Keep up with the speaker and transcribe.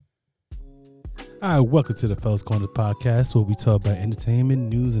All right, welcome to the Fellas Corner podcast, where we talk about entertainment,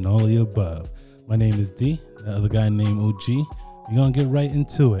 news, and all of the above. My name is D. The other guy named OG. We're going to get right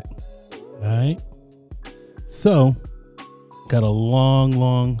into it. All right? So, got a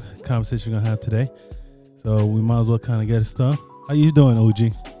long conversation we're going to have today. So, we might as well kind of get it started. How you doing,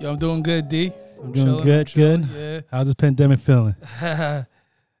 OG? Yo, I'm doing good, D. I'm doing good. Yeah. How's the pandemic feeling?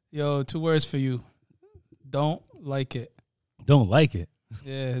 Yo, 2 words for you. Don't like it. Don't like it?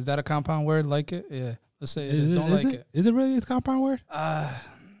 Yeah, is that a compound word? Like it? Yeah, let's say it is. Don't like it. Is it really a compound word? Yeah,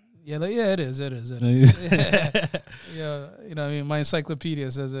 it is. Yeah, you know what I mean? My encyclopedia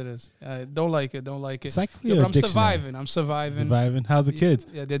says it is. Don't like it. Yeah, but I'm surviving. Surviving. How's the kids?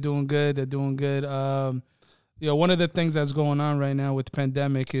 Yeah, they're doing good. One of the things that's going on right now with the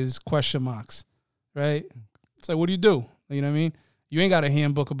pandemic is question marks, right? It's like, what do? You know what I mean? You ain't got a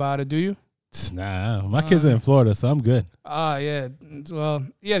handbook about it, do you? Nah, my kids are in Florida, so I'm good. Yeah. Well,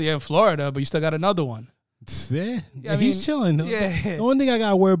 yeah, they're in Florida, but you still got another one. Yeah, he's chilling. Yeah. The only thing I got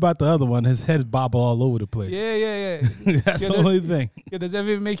to worry about the other one, his head's bobble all over the place. Yeah. That's the only thing. Yeah, does it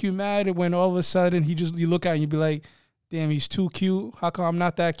ever make you mad when all of a sudden you look at it and you be like, damn, he's too cute. How come I'm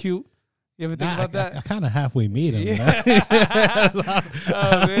not that cute? You ever think about that? I kind of halfway made him. Yeah.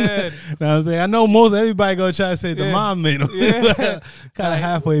 Oh, man. Know what I'm saying? I know most everybody going to try to say the mom made him. Yeah. Kind of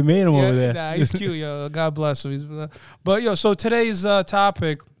halfway made him over there. Nah, he's cute, yo. God bless him. But, so today's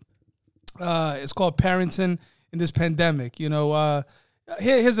topic is called parenting in this pandemic. You know,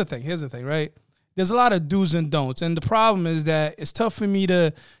 here's the thing, right? There's a lot of do's and don'ts. And the problem is that it's tough for me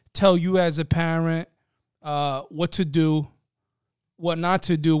to tell you as a parent what to do, what not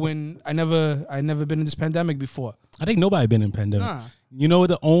to do when I never been in this pandemic before. I think nobody been in pandemic. Nah. You know,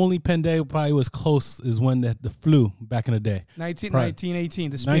 the only pandemic probably was close is when the flu back in the day. 1918,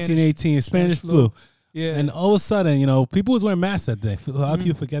 the Spanish flu. Yeah. And all of a sudden, you know, people was wearing masks that day. A lot of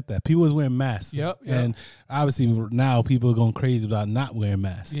people forget that. People was wearing masks. Yep. And obviously now people are going crazy about not wearing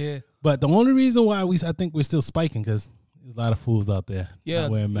masks. Yeah. But the only reason why I think we're still spiking because there's a lot of fools out there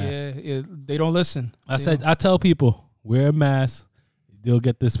not wearing masks. Yeah. They don't listen. I tell people, wear a mask. They'll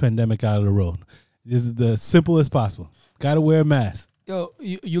get this pandemic out of the road. This is the simplest possible. Got to wear a mask. Yo,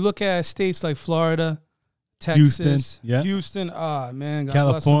 you look at states like Florida, Texas, Houston, man, God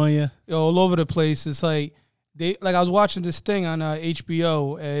California, all over the place. It's like I was watching this thing on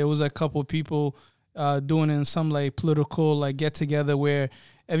HBO. It was a couple of people doing it in some like political like get together where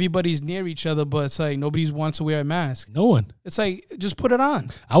everybody's near each other, but it's like nobody wants to wear a mask. No one. It's like just put it on.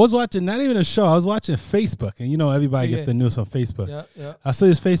 I was watching not even a show. I was watching Facebook, and you know everybody get the news from Facebook. Yeah. I saw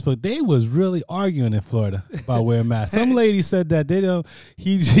this Facebook. They was really arguing in Florida about wearing masks. Some lady said that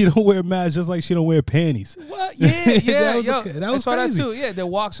she don't wear masks just like she don't wear panties. What? Yeah. that was crazy. That too. Yeah, they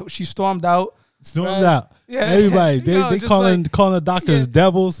walked. So she stormed out. Out. Yeah. Everybody. They calling the doctors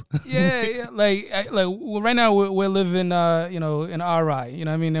devils. Yeah. Like right now we're living in RI. You know what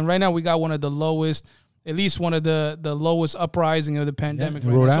I mean? And right now we got one of the lowest, at least one of the lowest uprising of the pandemic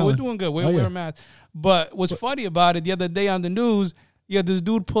right now. So we're doing good. We're wearing masks. But what's funny about it, the other day on the news, this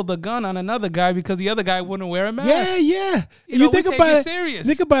dude pulled a gun on another guy because the other guy wouldn't wear a mask. Yeah. You think about it serious.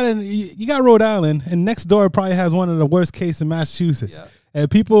 Think about it. You got Rhode Island, and next door probably has one of the worst cases in Massachusetts. Yeah. And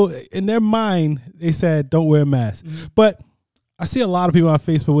people, in their mind, they said, don't wear a mask. Mm-hmm. But I see a lot of people on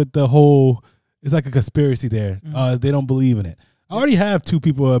Facebook with the whole, it's like a conspiracy there. Mm-hmm. They don't believe in it. I already have 2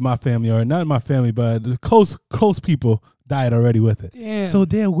 people in my family, or not in my family, but close people died already with it. Damn. So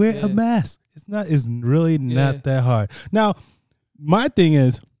wear a mask. It's really not that hard. Now, my thing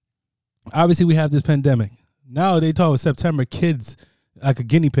is, obviously we have this pandemic. Now they talk about September kids like a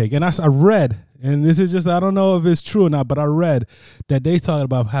guinea pig. And I read, and this is just, I don't know if it's true or not, but I read that they talked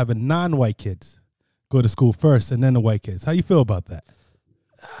about having non-white kids go to school first and then the white kids. How you feel about that?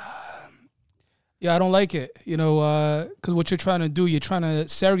 Yeah, I don't like it, because what you're trying to do, you're trying to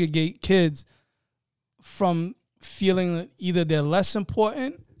segregate kids from feeling either they're less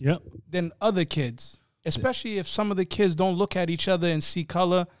important than other kids, especially if some of the kids don't look at each other and see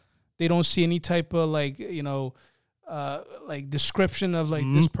color. They don't see any type of description of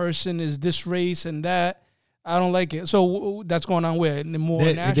this person is this race and that. I don't like it. So that's going on where? National?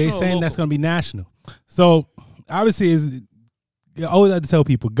 They're saying that's going to be national. So obviously, I always have to tell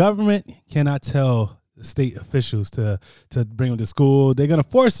people, government cannot tell state officials to bring them to school. They're going to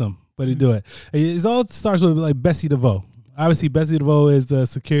force them, but to do it. It all starts with like Betsy DeVos. Obviously, Betsy DeVos is the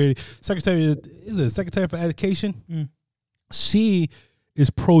Secretary for Education. She is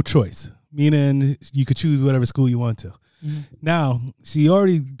pro-choice, meaning you could choose whatever school you want to. Now, she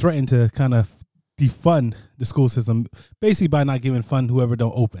already threatened to kind of defund the school system, basically by not giving fund whoever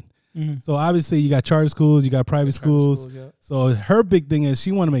don't open. So obviously you got charter schools, you got private schools. So her big thing is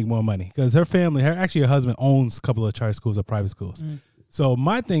she want to make more money because her family, her husband owns a couple of charter schools or private schools. So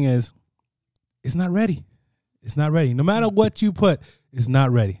my thing is, it's not ready. It's not ready. No matter what you put, it's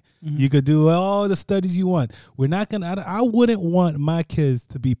not ready. You could do all the studies you want. We're not gonna. I wouldn't want my kids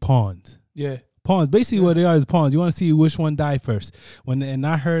to be pawns. Yeah. Pawns. Basically, what they are is pawns. You want to see which one die first. And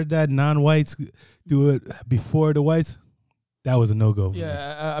I heard that non-whites do it before the whites. That was a no-go.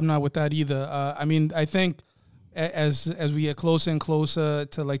 Yeah, I'm not with that either. I mean, I think as we get closer and closer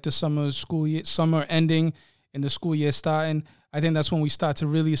to like the summer ending and the school year starting, I think that's when we start to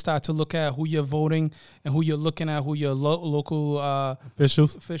look at who you're voting and who you're looking at, who your local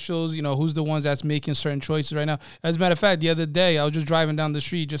officials, you know, who's the ones that's making certain choices right now. As a matter of fact, the other day, I was just driving down the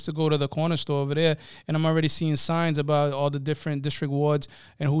street just to go to the corner store over there, and I'm already seeing signs about all the different district wards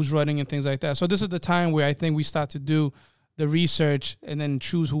and who's running and things like that. So this is the time where I think we start to do the research and then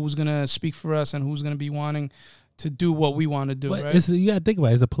choose who's going to speak for us and who's going to be wanting to do what we want to do, right? You got to think about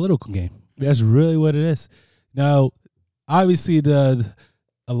it. It's a political game. That's really what it is. Now, obviously, a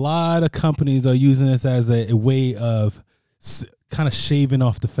lot of companies are using this as a way of kind of shaving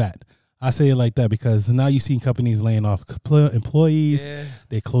off the fat. I say it like that because now you've seen companies laying off employees. Yeah.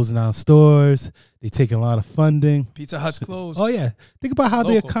 They're closing down stores. They're taking a lot of funding. Pizza Hut's closed. Oh, yeah. Think about how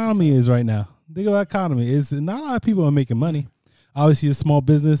the economy is right now. Think about economy. It's not a lot of people are making money. Obviously, a small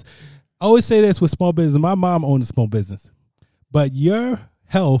business. I always say this with small business. My mom owned a small business. But your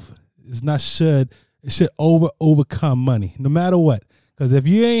health is not should overcome money, no matter what. Because if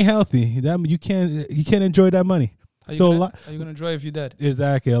you ain't healthy, that you can't enjoy that money. Are you gonna enjoy if you're dead?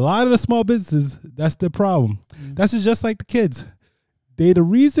 Exactly. A lot of the small businesses, that's the problem. That's just like the kids. The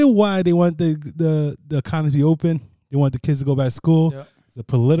reason why they want the economy to be open, they want the kids to go back to school. Yep. It's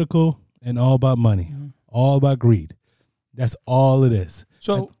political and all about money, all about greed. That's all it is.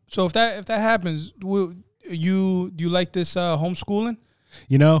 So if that happens, do you like this homeschooling?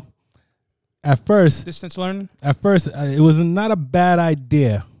 You know, at first, distance learning. At first, it was not a bad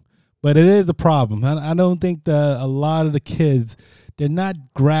idea, but it is a problem. I don't think a lot of the kids, they're not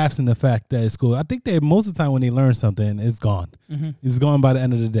grasping the fact that it's school. I think most of the time when they learn something, it's gone. It's gone by the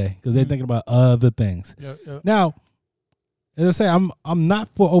end of the day because they're thinking about other things. Yep. Now, as I say, I'm not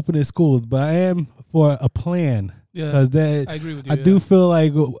for opening schools, but I am for a plan. Yeah, I agree with you. I do feel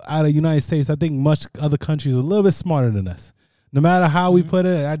like out of the United States, I think much other countries are a little bit smarter than us. No matter how we put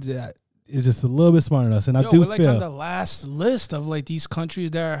it, it's just a little bit smarter than us. And I do we're like on the last list of like these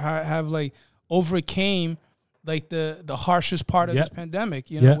countries that have like overcame like the harshest part of this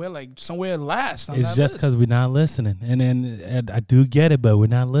pandemic. You know, we're like somewhere last on it's just because we're not listening. And I do get it, but we're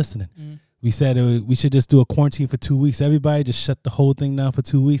not listening. We said we should just do a quarantine for 2 weeks. Everybody just shut the whole thing down for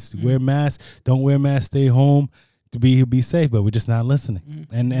 2 weeks. Wear masks. Don't wear masks. Stay home to be safe. But we're just not listening.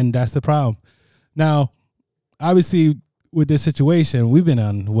 And that's the problem. Now, obviously, with this situation, we've been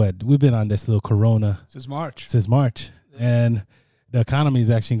on this little corona since March. And the economy is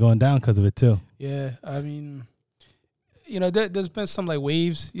actually going down because of it too. Yeah, I mean, you know, there's been some like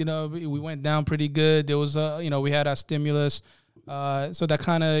waves. You know, we went down pretty good. There was we had our stimulus, so that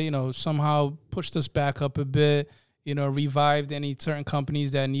kind of somehow pushed us back up a bit. You know, revived any certain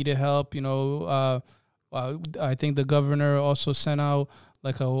companies that needed help. You know, I think the governor also sent out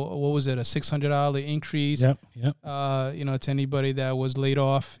like a $600 increase. Yep. To anybody that was laid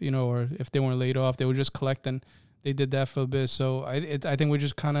off, or if they weren't laid off, they were just collecting. They did that for a bit. So I think we're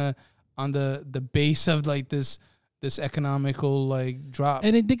just kind of on the base of like this economical like drop.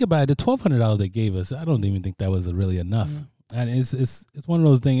 And then think about it, the $1,200 they gave us, I don't even think that was really enough. And it's one of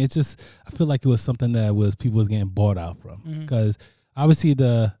those things. It's just, I feel like it was something that people was getting bought out from, because obviously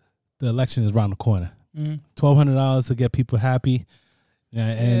the election is around the corner. $1,200 to get people happy.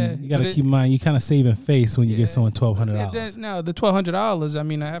 And you got to keep in mind, you kind of saving face when you get someone $1,200. Now, the $1,200, I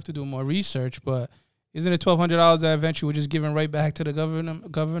mean, I have to do more research, but isn't it $1,200 that eventually we're just giving right back to the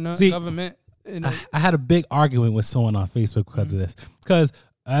government? I had a big argument with someone on Facebook because of this. Because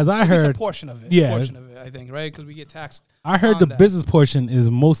as I heard, a portion of it, I think, right? Because we get taxed. I heard the business portion is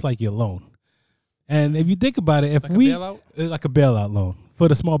most like your loan. And if you think about it, like a bailout loan for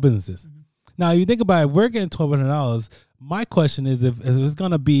the small businesses. Now, you think about it, we're getting $1,200. My question is if it's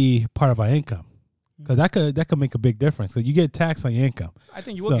going to be part of our income, because that could make a big difference. Because you get taxed on your income. I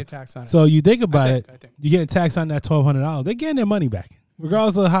think you will get taxed on it. So you think about it, you get taxed on that $1,200. They're getting their money back,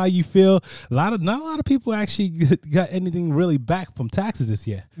 regardless of how you feel. Not a lot of people actually got anything really back from taxes this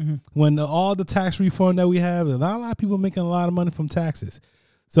year. When all the tax reform that we have, not a lot of people making a lot of money from taxes.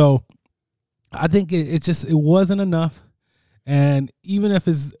 So I think it wasn't enough. And even if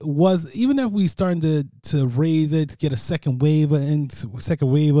even if we starting to raise it, to get a second wave of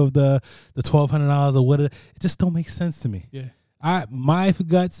the $1,200 or whatever, it just don't make sense to me. Yeah. My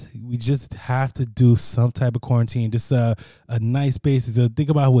guts, we just have to do some type of quarantine, just a nice basis. So think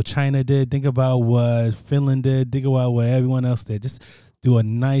about what China did. Think about what Finland did. Think about what everyone else did. Just do a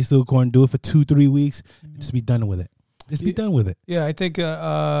nice little quarantine. Do it for 2-3 weeks. And just be done with it. Just be done with it. Yeah, I think,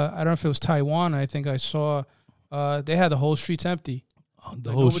 I don't know if it was Taiwan. I think I saw they had the whole streets empty.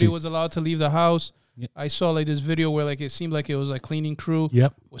 Nobody was allowed to leave the house. Yep. I saw like this video where like it seemed like it was like cleaning crew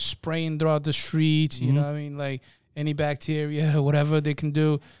was spraying throughout the streets. You know what I mean? Like, any bacteria, whatever they can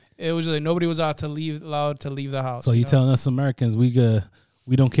do. It was like nobody was allowed to leave the house. So you're telling us Americans we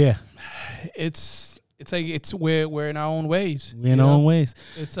don't care? It's like we're in our own ways. We're in our own ways.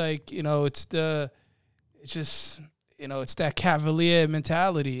 It's like, it's that cavalier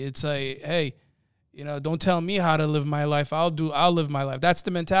mentality. It's like, hey, don't tell me how to live my life. I'll live my life. That's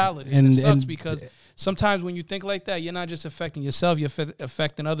the mentality. And it sucks because sometimes when you think like that, you're not just affecting yourself, you're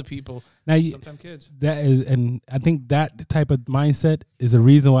affecting other people. Now, sometimes kids. And I think that type of mindset is the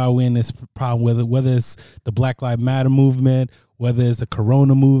reason why we're in this problem, whether it's the Black Lives Matter movement, whether it's the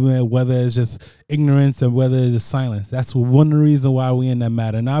Corona movement, whether it's just ignorance, and whether it's just silence. That's one of the reasons why we're in that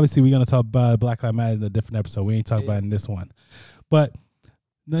matter. And obviously, we're going to talk about Black Lives Matter in a different episode. We ain't talking about it in this one. But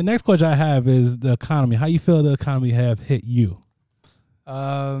the next question I have is the economy. How you feel the economy have hit you?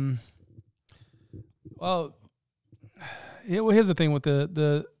 Well, here's the thing with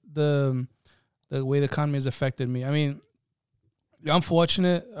the way the economy has affected me. I mean, I'm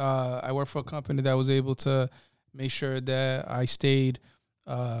fortunate. I work for a company that was able to make sure that I stayed,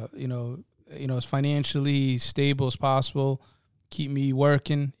 as financially stable as possible, keep me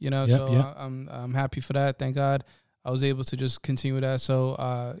working. I'm happy for that. Thank God, I was able to just continue that.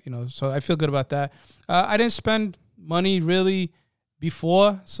 So, so I feel good about that. I didn't spend money really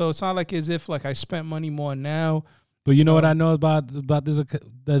before, so it's not like as if like I spent money more now. But you know what I know about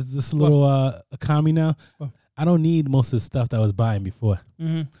this little economy now? I don't need most of the stuff that I was buying before.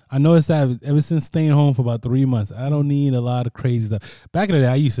 Mm-hmm. I noticed that ever since staying home for about 3 months, I don't need a lot of crazy stuff. Back in the day,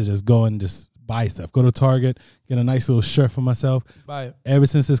 I used to just go and just buy stuff. Go to Target, get a nice little shirt for myself. Buy it. Ever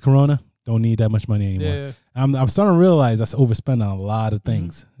since this Corona, don't need that much money anymore. Yeah. I'm starting to realize I overspend on a lot of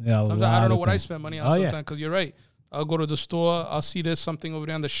things. Mm-hmm. Yeah, sometimes I don't know what I spend money on sometimes because you're right. I'll go to the store. I'll see there's something over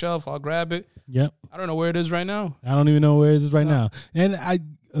there on the shelf. I'll grab it. Yep. I don't know where it is right now. I don't even know where it is right now. And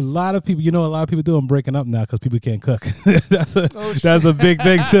a lot of people, a lot of people do them breaking up now because people can't cook. that's a big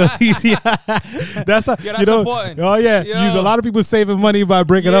thing too. That's important. Oh yeah, a lot of people saving money by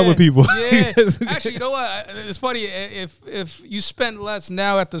breaking up with people. Yeah. Actually, you know what? It's funny if you spend less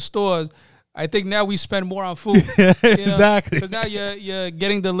now at the stores. I think now we spend more on food. Exactly. Because now you're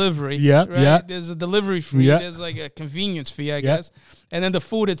getting delivery. Yeah. Right? Yeah. There's a delivery fee. Yeah. There's like a convenience fee, I guess. And then the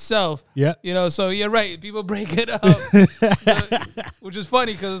food itself. Yeah. So you're right. People break it up, which is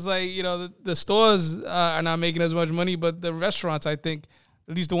funny because it's like the stores are not making as much money, but the restaurants, I think,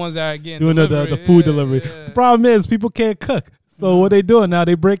 at least the ones that are getting doing the food delivery. Yeah. The problem is people can't cook. So what they doing now?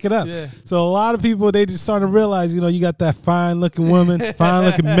 They break it up. Yeah. So a lot of people, they just starting to realize, you got that fine looking woman, fine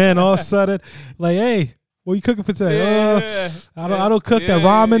looking men all of a sudden. Like, hey, what are you cooking for today? I don't cook that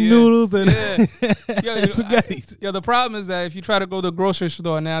ramen noodles and spaghetti. The problem is that if you try to go to the grocery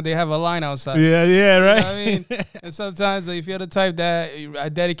store now, they have a line outside. Yeah, right. You know what I mean? And sometimes if you're the type that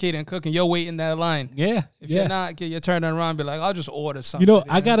are dedicated in cooking, you'll wait in that line. Yeah. If you're not, you're turning around and be like, I'll just order something.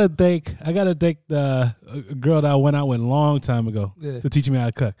 I gotta thank the girl that I went out with a long time ago to teach me how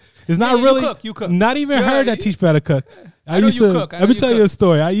to cook. It's not really you cook. Not even her that teach me how to cook. Let me tell you a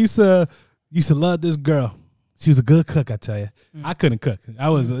story. I used to love this girl. She was a good cook, I tell you. I couldn't cook.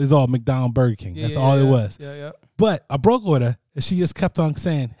 It's all McDonald's, Burger King. That's all it was. Yeah. But I broke with her, and she just kept on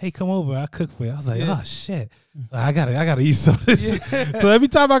saying, "Hey, come over. I'll cook for you." I was like, "Oh shit, I gotta eat some of this." So every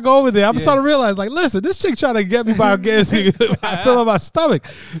time I go over there, I'm starting to realize, like, listen, this chick trying to get me by getting I feel on my stomach.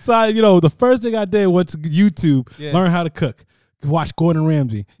 So the first thing I did went to YouTube, learn how to cook. Watch Gordon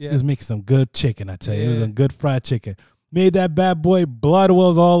Ramsay. He was making some good chicken. I tell you, it was some good fried chicken. Made that bad boy, blood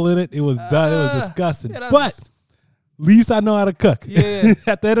was all in it. It was done. It was disgusting. But at least I know how to cook. Yeah.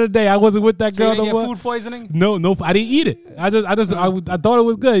 At the end of the day, I wasn't with that girl no more. Food poisoning? No, I didn't eat it. I thought it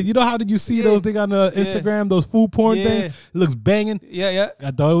was good. You know how did you see those things on the Instagram, those food porn things? It looks banging. Yeah.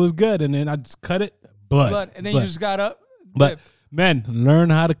 I thought it was good, and then I just cut it. Blood. And then you just got up. But men, learn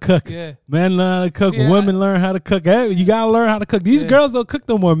how to cook. Yeah. Men learn how to cook. Women learn how to cook. Hey, you gotta learn how to cook. These girls don't cook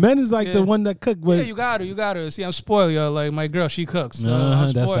no more. Men is like the one that cook. But you gotta. See, I'm spoiled, yo. Like my girl, she cooks.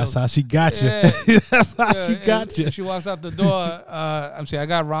 So that's how she got you. That's how she got you. If she walks out the door, I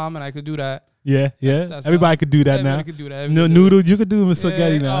got ramen. I could do that. Yeah, yeah. That's Everybody could do that now. Everybody could do that. No noodles, you could do them with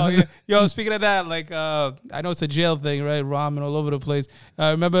spaghetti now. Oh, yeah. Yo, speaking of that, like, I know it's a jail thing, right? Ramen all over the place.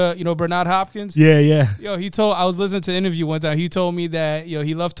 Remember, Bernard Hopkins? Yeah, yeah. Yo, I was listening to an interview one time. He told me that,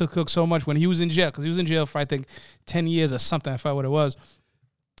 he loved to cook so much when he was in jail, because he was in jail for, I think, 10 years or something. I forgot what it was.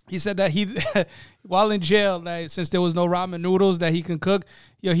 He said that while in jail, like, since there was no ramen noodles that he can cook,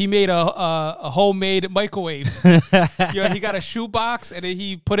 he made a homemade microwave. He got a shoebox, and then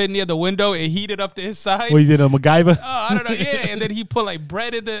he put it near the window and heated up to his side. What, you did a MacGyver? Oh, I don't know. Yeah, and then he put like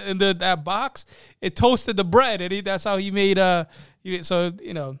bread in that box. It toasted the bread, and that's how he made. So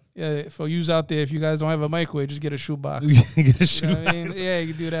for yous out there, if you guys don't have a microwave, just get a shoebox. Get a shoebox. You know what I mean? Yeah,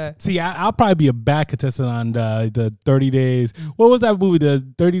 you can do that. See, I'll probably be a bad contestant on the 30 days. What was that movie? The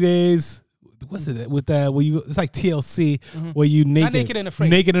 30 days. What's it with that? Where it's like TLC, where you naked and afraid.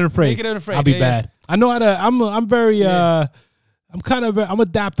 Naked and afraid. Naked and afraid. I'll be bad. I know how to. I'm very. I'm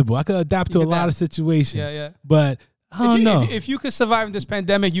adaptable. I can adapt to a lot of situations. Yeah, yeah. But I don't know if you could survive in this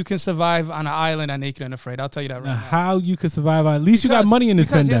pandemic, you can survive on an island on Naked and Afraid. I'll tell you that right now. How you could survive on? At least you got money in this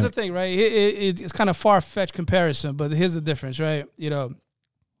pandemic. Here's the thing, right? It's kind of far fetched comparison, but here's the difference, right?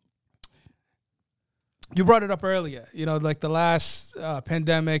 You brought it up earlier. Like the last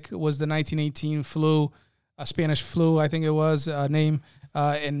pandemic was the 1918 flu, Spanish flu, I think it was name,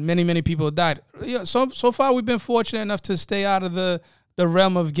 and many people died. So far we've been fortunate enough to stay out of the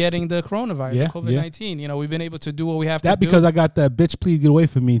realm of getting the coronavirus, COVID-19. We've been able to do what we have to do. That because I got that bitch please get away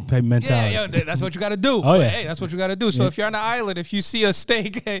from me type mentality. Yeah, that's what you got to do. Oh, yeah. Hey, that's what you got to do. So if you're on an island, if you see a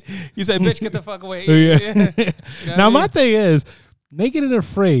steak, you say, bitch, get the fuck away. Now, my thing is, Naked and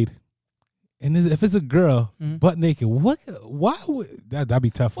Afraid, and if it's a girl, butt naked, why would that'd be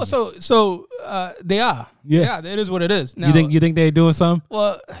tough? Well, so they are. Yeah, it is what it is. Now, you think they're doing something?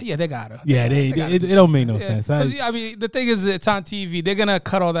 Well, yeah, they gotta. Yeah, it don't make no sense. I mean, the thing is, it's on TV. They're gonna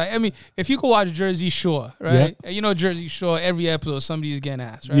cut all that. I mean, if you could watch Jersey Shore, right? Yeah. And Jersey Shore, every episode somebody's getting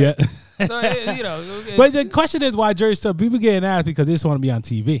asked, right? Yeah. So but the question is, why Jersey Shore? People getting asked because they just want to be on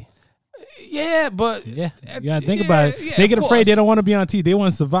TV. Yeah, but you gotta think about it. Naked Afraid, they don't want to be on TV. They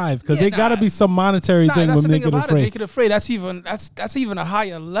want to survive because they gotta be some monetary thing with Naked Afraid. Naked Afraid, that's even a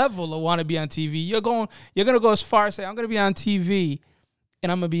higher level of want to be on TV. You're gonna go as far as say, I'm gonna be on TV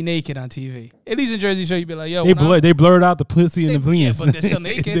and I'm gonna be naked on TV. At least in Jersey Shore, you'd be like, yo, they blurred out the pussy and the penis. Yeah, but they're still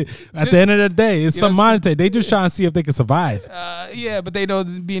naked. At the end of the day, it's some monetary. They just trying to see if they can survive. Yeah, but they know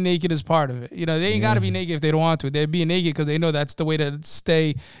being naked is part of it. They ain't gotta be naked if they don't want to. They're being naked because they know that's the way to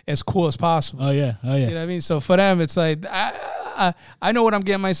stay as cool as possible. Oh yeah. You know what I mean? So for them, it's like I know what I'm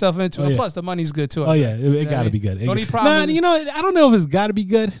getting myself into. And plus, the money's good too. Oh yeah, it gotta be good. The only problem, I don't know if it's gotta be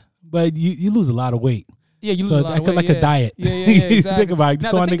good, but you lose a lot of weight. Yeah, you lose a lot of weight. like a diet. Yeah, exactly. Think about it.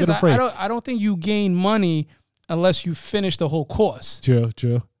 Just go on Naked Afraid. I don't think you gain money unless you finish the whole course. True.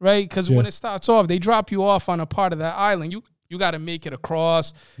 Right? Because when it starts off, they drop you off on a part of that island. You got to make it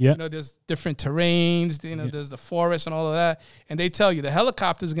across. Yeah. There's different terrains. There's the forest and all of that. And they tell you the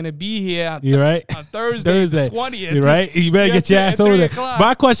helicopter's going to be here on Thursday, the 20th. You're right. You better get your ass over there.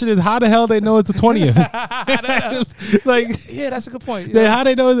 My question is, how the hell they know it's the 20th? Yeah, that's a good point. How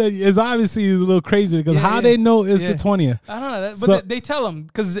they know that it's obviously a little crazy because how they know it's the 20th? I don't know. But they tell them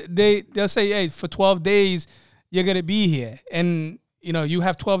because they'll say, hey, for 12 days, you're going to be here. And you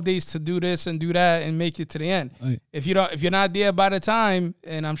have 12 days to do this and do that and make it to the end. Right. If you're not there by the time,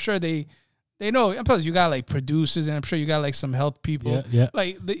 and I'm sure they know. And plus, you got like producers, and I'm sure you got like some health people. Yeah.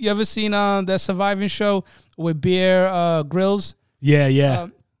 Like you ever seen that surviving show with Bear Grylls? Yeah.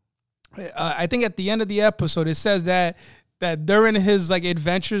 I think at the end of the episode, it says that during his like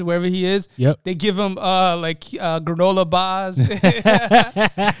adventures wherever he is, they give him granola bars. You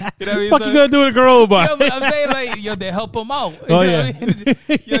know what I mean? What you gonna do with a granola bar? I'm saying they help him out.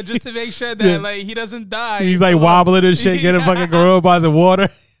 Just to make sure that he doesn't die. He's like wobbling and shit, getting fucking granola bars and water.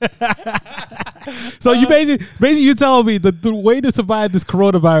 So you basically you telling me the way to survive this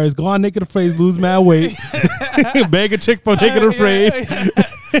coronavirus, go on Naked Afraid, lose mad weight, beg a chick for Naked Afraid.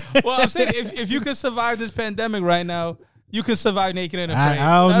 Well, I'm saying if you could survive this pandemic right now, you can survive naked and afraid.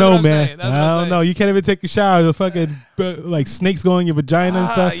 I don't know, man. I don't know. You can't even take a shower. The fucking like snakes go in your vagina and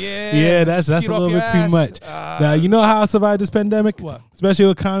stuff. Yeah, that's a little bit too much. Now you know how I survived this pandemic, especially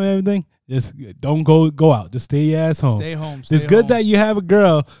with economy and everything. Just don't go out. Just stay your ass home. Stay home. It's good that you have a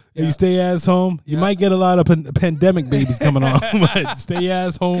girl and you stay your ass home. You might get a lot of pandemic babies coming on, but stay your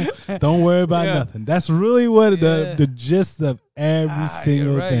ass home. Don't worry about nothing. That's really what the gist of every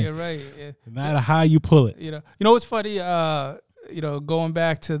single thing. You're right. Yeah. No matter how you pull it. You know what's funny? Going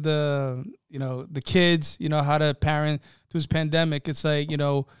back to the kids. How to parent through this pandemic. It's like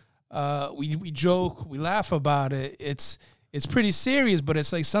we joke, we laugh about it. it's pretty serious, but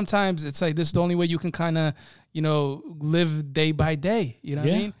it's like sometimes it's like this is the only way you can kind of, live day by day. You know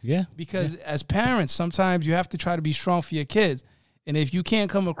what I mean? Yeah. Because as parents, sometimes you have to try to be strong for your kids. And if you can't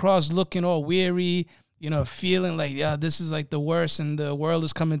come across looking all weary, feeling like, this is like the worst and the world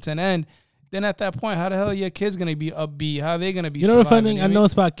is coming to an end, then at that point, how the hell are your kids going to be upbeat? How are they going to be surviving? The funny thing I know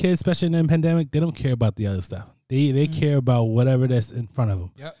it's about kids, especially in the pandemic, they don't care about the other stuff. They care about whatever that's in front of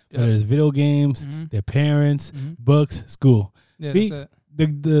them. Yep. Whether it's video games, their parents, books, school. Yeah, that's it.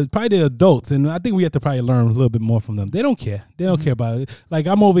 The probably the adults, and I think we have to probably learn a little bit more from them. They don't care. They don't care about it. Like,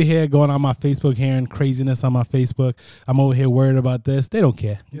 I'm over here going on my Facebook, hearing craziness on my Facebook. I'm over here worried about this. They don't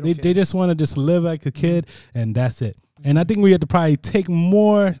care. They just want to just live like a kid, and that's it. And I think we have to probably take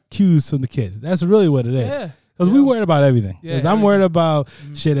more cues from the kids. That's really what it is. Yeah. Because we worried about everything. Because I'm worried about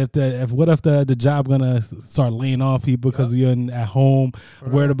Mm-hmm. shit. What if the job gonna start laying off people because you're at home?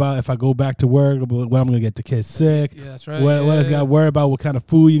 Right. Worried about if I go back to work, what I'm gonna get the kids sick. Yeah, that's right. What else you got to worry about? What kind of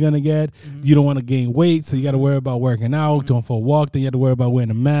food you're gonna get? Mm-hmm. You don't want to gain weight, so you got to worry about working out, going for a walk. Then you have to worry about wearing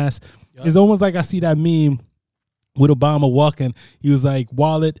a mask. Yep. It's almost like I see that meme with Obama walking. He was like,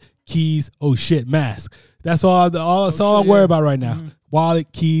 wallet, keys, oh shit, mask. That's all. That's all I worry about right now.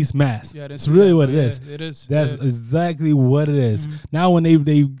 Wallet, keys, mask. Yeah, it's really what it is. It is. That's exactly what it is. Now when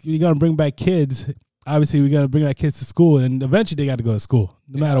you're gonna bring back kids, obviously we're gonna bring back kids to school, and eventually they got to go to school.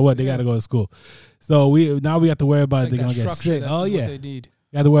 No matter what, they got to go to school. So we have to worry about It's like they're gonna get sick. Oh yeah. They need.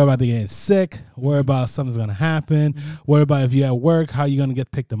 You have to worry about they getting sick, worry about something's going to happen, worry about if you're at work, how you're going to get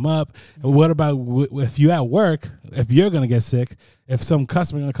picked them up. And what about if you're at work, if you're going to get sick, if some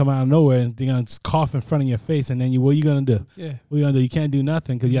customer going to come out of nowhere and they're going to cough in front of your face, and then what are you going to do? Yeah. What are you going to do? You can't do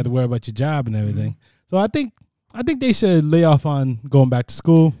nothing because you have to worry about your job and everything. So I think they should lay off on going back to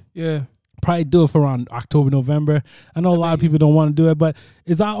school. Yeah. Probably do it for around October, November. I know a lot of people don't want to do it, but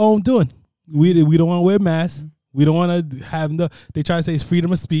it's our own doing. We don't want to wear masks. We don't want to have they try to say it's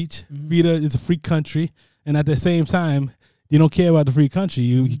freedom of speech. It's a free country. And at the same time, you don't care about the free country.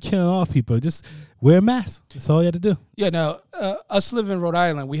 You're killing off people. Just wear a mask. That's all you have to do. Yeah. Now, us living in Rhode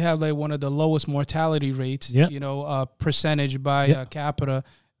Island, we have like one of the lowest mortality rates, percentage by capita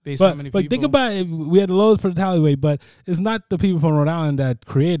based on how many people. But think about it. We had the lowest mortality rate, but it's not the people from Rhode Island that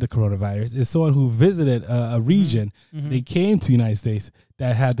created the coronavirus. It's someone who visited a region. They came to the United States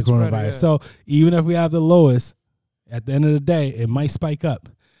that had the coronavirus. Right, yeah. So even if we have the lowest, at the end of the day, it might spike up.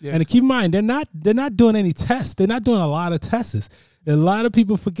 Yeah. And keep in mind, they're not doing any tests. They're not doing a lot of tests. A lot of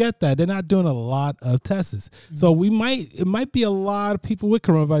people forget that they're not doing a lot of tests. So it might be a lot of people with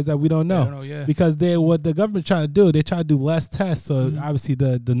coronavirus that we don't know. Because what the government trying to do, they try to do less tests, so obviously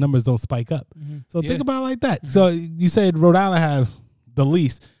the numbers don't spike up. So think about it like that. So you said Rhode Island have the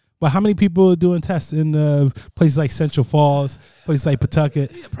least. But how many people are doing tests in places like Central Falls, places like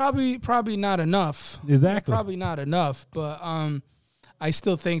Pawtucket? Yeah, probably not enough. Exactly. Probably not enough. But I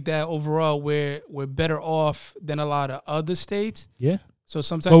still think that overall we're better off than a lot of other states. Yeah. So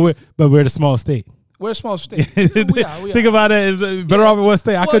sometimes, but we're the small state. We're a small state. we are. Think about it. It's better off in one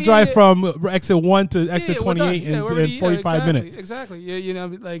state. I could drive from exit 1 to exit 28 in 45 minutes. Exactly.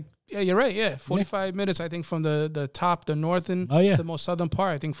 Yeah, you're right. Yeah, 45 minutes, I think, from the top, the northern, the most southern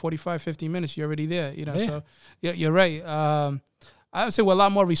part. I think 45, 50 minutes, you're already there. So yeah, you're right. I would say we're a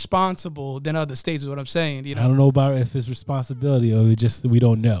lot more responsible than other states is what I'm saying. I don't know about if it's responsibility or we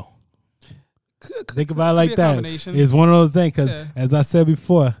don't know. Think about it like that. It's one of those things because, as I said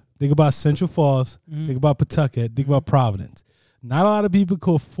before, think about Central Falls, think about Pawtucket, think about Providence. Not a lot of people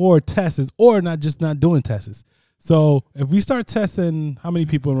can afford tests or not doing tests. So if we start testing how many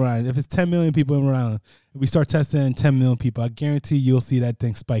people in Rhode Island, if it's 10 million people in Rhode Island, if we start testing 10 million people, I guarantee you'll see that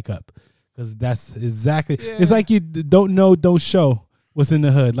thing spike up. Because that's exactly, it's like you don't know, don't show what's in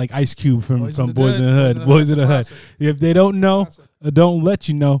the hood, like Ice Cube from Boys in the Hood. Boys in the Hood. If they don't know, don't let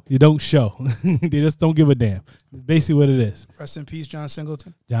you know, you don't show. They just don't give a damn. Basically what it is. Rest in peace, John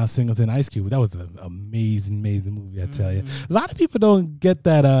Singleton. John Singleton, Ice Cube. That was an amazing movie, I tell you. A lot of people don't get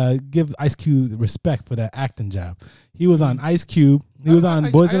that, give Ice Cube respect for that acting job. He was on Ice Cube. He was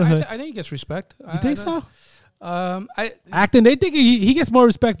on Boys in the Hood. I think he gets respect. You think so? Acting, they think he gets more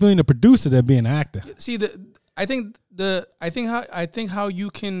respect being a producer than being an actor. See, I think how you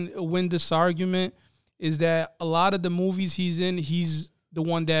can win this argument is that a lot of the movies he's in, he's the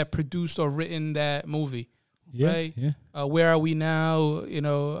one that produced or written that movie. Yeah, right? Yeah. Where Are We Now?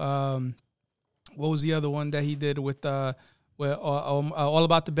 What was the other one that he did with All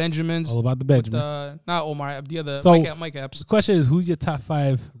About the Benjamins? All About the Benjamins. With, not Omar, the other Mike Epps. The question is, who's your top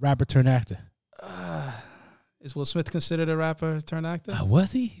 5 rapper turned actor? Is Will Smith considered a rapper turned actor?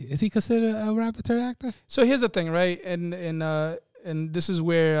 Was he? Is he considered a rapper turned actor? So here's the thing, right? And this is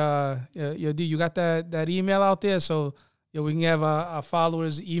where you got that email out there. So we can have our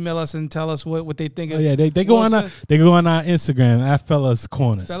followers email us and tell us what they think. Oh yeah, they go on our Instagram at Fellas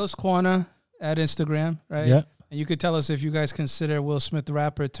Corners. Fellas Corner at Instagram, right? Yeah. And you could tell us if you guys consider Will Smith the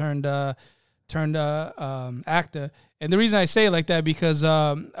rapper turned actor. And the reason I say it like that because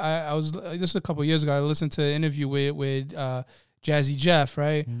I was just a couple of years ago I listened to an interview with Jazzy Jeff,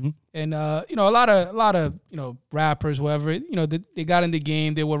 right? Mm-hmm. And a lot of rappers, whatever, they got in the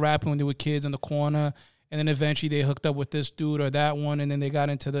game. They were rapping when they were kids in the corner, and then eventually they hooked up with this dude or that one, and then they got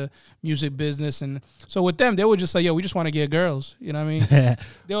into the music business. And so with them, they were just like, yo, we just want to get girls. You know what I mean?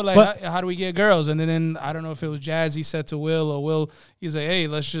 They were like, how do we get girls? And then I don't know if it was Jazzy said to Will or Will, he's like, hey,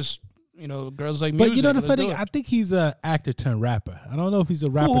 let's just, girls like music. But the funny thing, I think he's an actor turned rapper. I don't know if he's a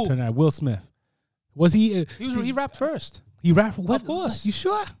rapper turned actor. Will Smith. Was he? He rapped first. He rapped? What? Of course. You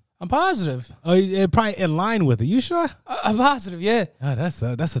sure? I'm positive. Oh, probably in line with it. You sure? I'm positive, yeah. Oh, that's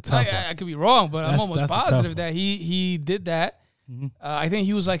a tough one. I could be wrong, but I'm almost positive that he did that. Mm-hmm. I think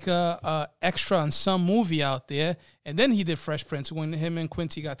he was like a extra on some movie out there, and then he did Fresh Prince when him and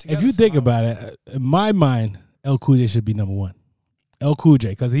Quincy got together. If you think about it, in my mind, LL Cool J should be number one. LL Cool J,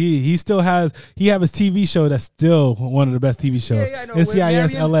 because he still have his TV show that's still one of the best TV shows. Yeah, I know.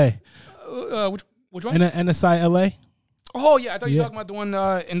 NCIS LA. Which one? NSI LA. Oh yeah, I thought you were talking about the one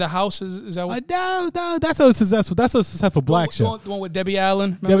in the house. Is that what? No, that's a successful. That's a successful black show. The one with Debbie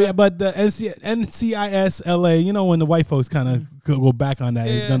Allen. But the NCIS LA, when the white folks kind of go back on that,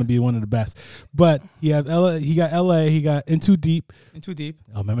 it's gonna be one of the best. But he got LA, he got In Too Deep. In Too Deep.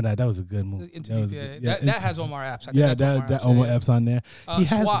 Oh, remember that? That was a good movie. That has Omar Epps. That Omar Epps on there. He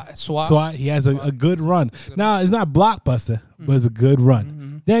has SWAT. He has a good run. Now it's not blockbuster, but it's a good run.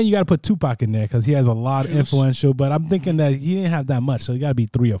 Mm-hmm. Then you got to put Tupac in there because he has a lot of influential. But I'm thinking that he didn't have that much, so you got to be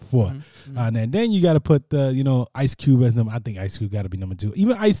 3 or 4 on there. Then you got to put the Ice Cube as number. I think Ice Cube got to be number 2.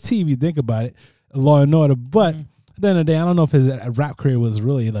 Even Ice-T, if you think about it, Law and Order. But at the end of the day, I don't know if his rap career was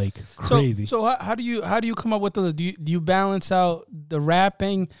really like crazy. So how do you come up with the? Do you balance out the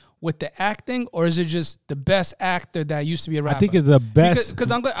rapping with the acting, or is it just the best actor that used to be a rapper? I think it's the best because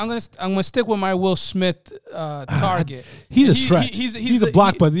I'm gonna stick with my Will Smith target. He's a stretch. He's a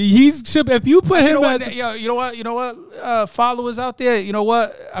blockbuster. If you put him you know what, followers out there, you know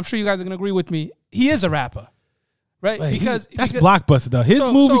what? I'm sure you guys are gonna agree with me. He is a rapper. Right, because that's blockbuster though. His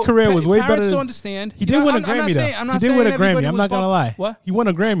movie career was way better. Parents don't understand. He did win a Grammy though. He did win a Grammy. I'm not gonna lie. What? He won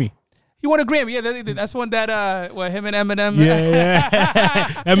a Grammy. He won a Grammy. Yeah, that's one that him and Eminem. Yeah.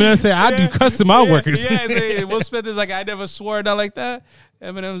 Eminem said, "I do custom workers." Yeah, Will Smith is like, "I never swore not like that."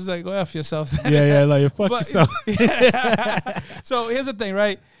 Eminem's like, "Go F yourself." Like fuck yourself. So here's the thing,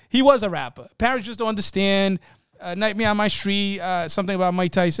 right? He was a rapper. Parents just don't understand. Nightmare on My Street, something about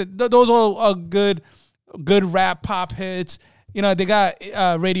Mike Tyson. Those are good rap pop hits. They got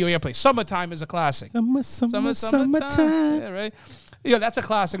radio airplay. Summertime is a classic. Summertime. Yeah, right. That's a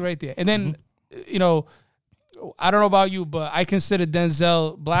classic right there. And then, I don't know about you, but I consider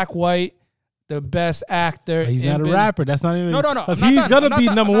Denzel Black White the best actor. He's not a rapper. That's not even. No. He's gonna be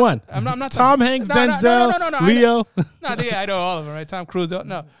number one. I'm not. Tom Hanks, Denzel, Leo. I know all of them, right? Tom Cruise.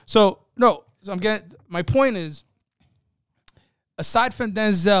 No. So I'm getting. My point is, aside from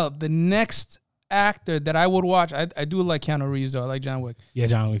Denzel, the next actor that I would watch, I do like Keanu Reeves though. I like John Wick. Yeah,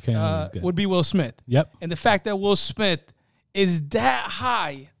 John Wick would be Will Smith. Yep. And the fact that Will Smith is that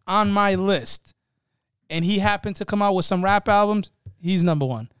high on my list, and he happened to come out with some rap albums, he's number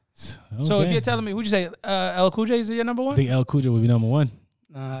one. Okay. So if you're telling me, who'd you say LL Cool J is your number one? I think LL Cool J would be number one.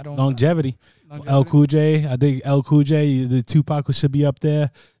 I don't. Longevity. LL Cool J. I think LL Cool J. The Tupac should be up there.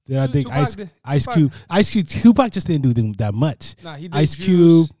 Then I think Ice Cube. Tupac just didn't do that much. Nah, he did Ice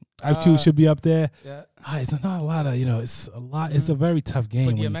Cube. Ice Cube should be up there. Yeah. It's not a lot of It's a lot. It's a very tough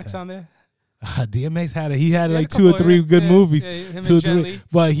game. Put DMX on there. DMX had like 2 or 3 good movies. 2 or 3,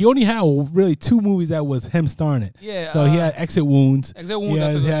 but he only had really 2 movies that was him starring it. Yeah. So he had Exit Wounds. Exit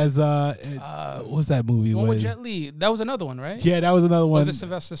Wounds. He has what's that movie? One with Jet Li. That was another one, right? Yeah, that was another one. Was it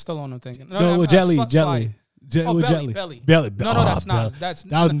Sylvester Stallone? I'm thinking. No, Jet Li. Belly. No, that's not. That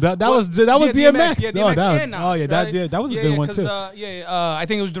was DMX. Yeah, that was a good one too. I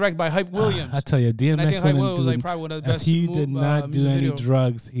think it was directed by Hype Williams. I tell you, DMX was like probably one of the best. If he did not do any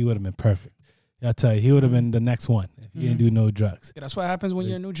drugs, he would have been perfect. I tell you, he would have been the next one if he didn't do no drugs. Yeah, that's what happens when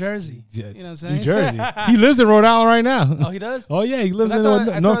you're in New Jersey. You know what I'm saying? New Jersey. He lives in Rhode Island right now. Oh, he does? Oh, yeah. He lives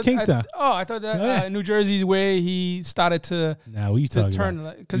in North Kingstown. I thought that New Jersey's where he started to what you talking turn.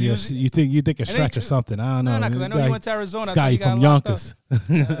 About? You think a stretch or something. I don't know. No, because I know he went to Arizona. This guy from Yonkers.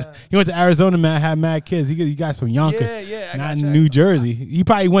 He went to Arizona, man, had mad kids. He got from Yonkers. Yeah. Not in New Jersey. He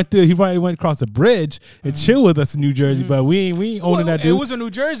probably went across the bridge and chilled with us in New Jersey, but we ain't owning that dude. It was in New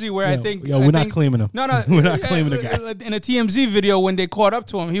Jersey where I think. We're not claiming him. No. We're not claiming the guy. in a TMZ video when they caught up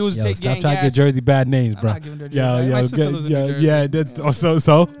to him, he was taking stop trying to get Jersey bad names, bro. I'm not giving their Jersey. Yeah. That's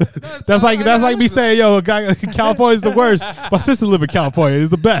that's like me saying, yo, a guy California's the worst. My sister live in California. It's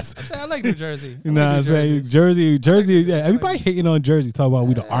the best. I like New Jersey. I'm saying Jersey. Yeah, everybody hating on Jersey. Talk about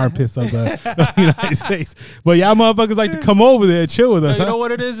we the armpits of the United States. But y'all motherfuckers like to come over there and chill with us. You know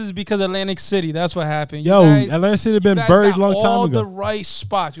what it is? It's because Atlantic City. That's what happened. Atlantic City have been buried a long time ago. All the right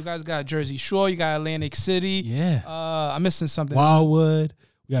spots. You guys got Jersey Shore. You got Atlantic City. Yeah. I'm missing something. Wildwood.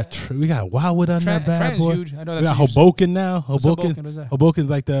 We got Wildwood on that bad boy. Huge. I know that's we got huge. Hoboken now. Hoboken. Hoboken's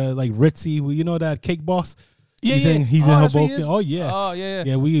like the ritzy. You know that Cake Boss? He's in Hoboken. Oh yeah.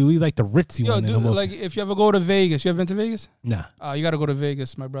 Yeah, we like the ritzy one. Dude, like if you ever go to Vegas, you ever been to Vegas? Nah. You got to go to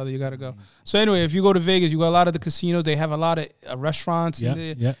Vegas, my brother. You got to go. So anyway, if you go to Vegas, you got a lot of the casinos. They have a lot of restaurants.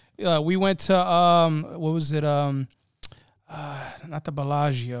 Yeah. We went to what was it? Not the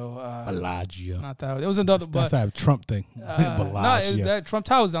Bellagio. Not that. It was another. That's a Trump thing. Bellagio. That Trump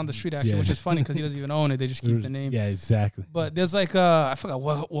Tower's down the street actually, which is funny because he doesn't even own it. They just keep the name. Yeah, exactly. But there's like I forgot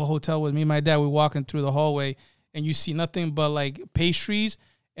what hotel was. Me and my dad. We walking through the hallway, and you see nothing but like pastries.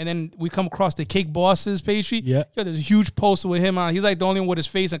 And then we come across the Cake Boss's pastry. Yeah. There's a huge poster with him on. He's like the only one with his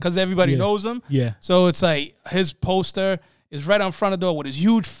face on because everybody knows him. Yeah. So it's like his poster is right on front of the door with his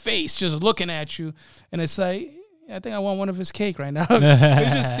huge face just looking at you. And it's like, I think I want one of his cake right now. He's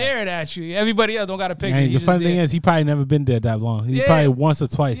just staring at you. Everybody else don't got a picture. The funny thing is, he probably never been there that long. He probably once or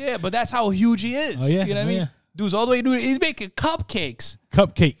twice. Yeah, but that's how huge he is. Oh, yeah. You know what I mean? Yeah. Dude's all the way. He's making cupcakes.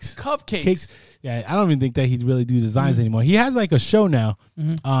 Cakes. Yeah, I don't even think that he really do designs anymore. He has like a show now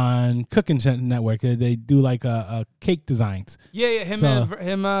on Cooking Network. They do like a cake designs. Yeah. Him.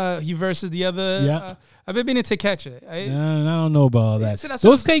 He versus the other. Yeah. I've been meaning to catch it. I don't know about all that.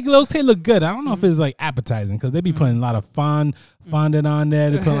 Those cakes look good. I don't know if it's like appetizing because they be putting a lot of fondant on there.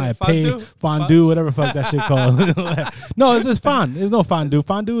 They put like fondue, whatever the fuck that shit called. No, it's just fondue. There's no fondue.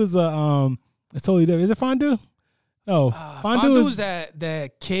 Fondue is it's totally different. Is it fondue? No, fondue is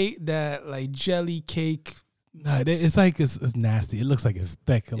that cake, that like jelly cake. Nah, it's like it's nasty. It looks like it's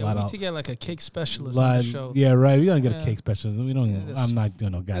thick. We need to get like a cake specialist on the show. Yeah, right. We don't get a cake specialist. We don't. I'm not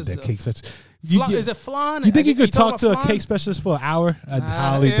doing no goddamn cake specialist. Is it flan? You think you could talk to a cake specialist for an hour? I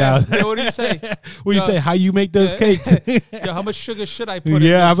highly doubt. Yeah, what do you say? What do you say? How you make those cakes? Yo, how much sugar should I put?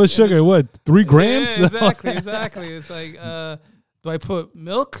 Yeah, how much sugar? What? 3 grams? Yeah, exactly. It's like, do I put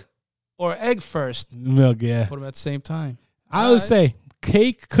milk or egg first? Milk, yeah. Put them at the same time. I would say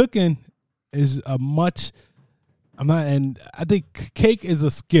cake cooking is I think cake is a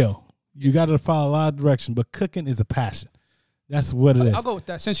skill. You got to follow a lot of direction, but cooking is a passion. That's what it is. I'll go with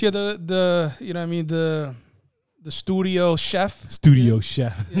that. Since you're the you know what I mean, the studio chef.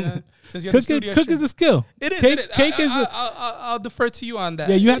 Chef. Yeah. Since you're cook is a skill. It is. Cake is. I'll defer to you on that.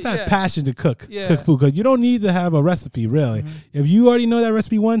 Yeah, you have to have passion to cook food because you don't need to have a recipe really. If you already know that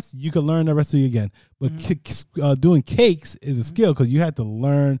recipe once, you can learn the recipe again. But doing cakes is a skill because you have to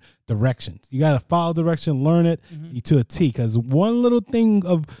learn directions. You got to follow direction, learn it to a T. Because one little thing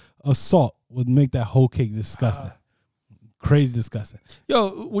of salt would make that whole cake disgusting. Crazy disgusting.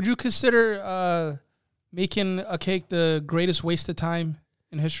 Yo, would you consider making a cake the greatest waste of time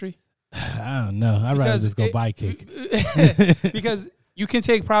in history? I don't know. I'd rather just go buy cake. Because you can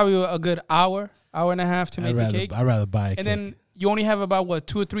take probably a good hour and a half to make the cake. I'd rather buy a cake. And then you only have about,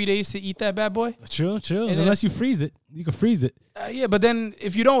 2 or 3 days to eat that bad boy? True. And unless you freeze it. You can freeze it. Yeah, but then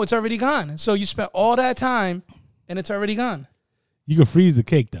if you don't, it's already gone. So you spent all that time, and it's already gone. You can freeze the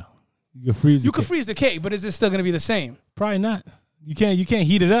cake, though. You can freeze the cake, but is it still going to be the same? Probably not. You can't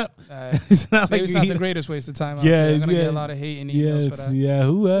heat it up. It's not maybe it's not the greatest waste of time. Yeah, I'm gonna get a lot of hate and emails for that. Yeah,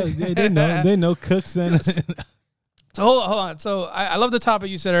 who else? They know. They know cooks and. So hold on. So I love the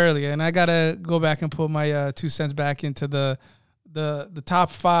topic you said earlier, and I gotta go back and put my 2 cents back into the top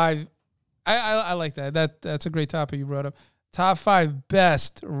 5. I like that. That's a great topic you brought up. Top 5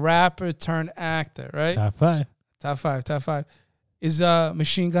 best rapper turned actor. Right. Top five. Is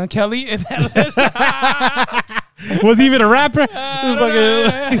Machine Gun Kelly in that list? Was he even a rapper? Mumble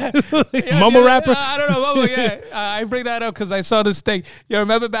rapper? I don't know. Mumble, yeah. I bring that up because I saw this thing. You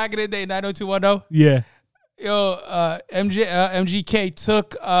remember back in the day, 90210? Yeah. Yo, MGK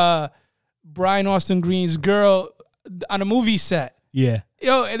took Brian Austin Green's girl on a movie set. Yeah.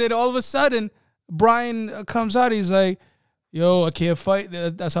 Yo, and then all of a sudden, Brian comes out. He's like, yo, I can't fight.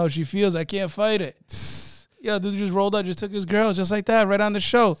 That's how she feels. I can't fight it. Yo, dude just rolled out, just took his girl just like that, right on the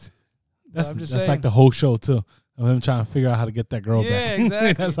show. That's like the whole show, too. Of him trying to figure out how to get that girl back. Yeah,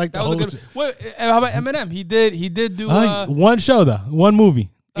 exactly. That's like that the whole show. Wait, how about Eminem? He did do one show, though. One movie.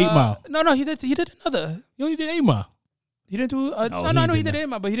 8 Mile. No, he did another. He only did 8 Mile. He didn't do... no, he did 8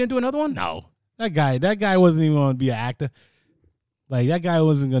 Mile, but he didn't do another one? No. That guy wasn't even going to be an actor. Like, that guy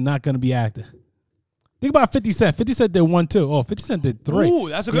wasn't not going to be an actor. Think about 50 Cent. 50 Cent did 1 too. Oh, 50 Cent did 3. Ooh,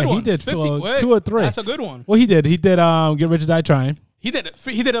 that's a good one. He did 2 or 3. That's a good one. Well, he did. He did Get Rich or Die Trying. He did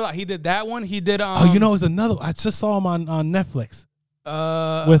a lot. He did that one. He did. Oh, you know, it was another. I just saw him on Netflix.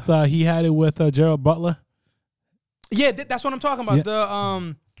 With he had it with Gerald Butler. Yeah, that's what I'm talking about. Yeah.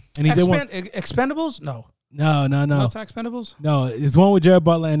 The and he did one. Expendables? No, no. it's not Expendables. No, it's one with Gerald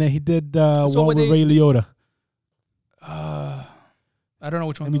Butler, and then he did one with Ray Liotta. I don't know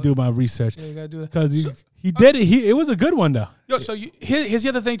which one. Let me do my research. Yeah, you gotta do that because he did it. It was a good one though. Yo, so here's the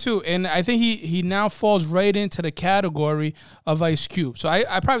other thing too, and I think he now falls right into the category of Ice Cube. So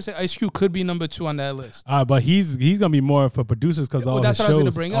I probably say Ice Cube could be number 2 on that list. But he's gonna be more for producers because all the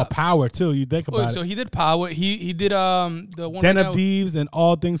shows are Power too. You think about it. So he did Power. He did the one Den of Thieves and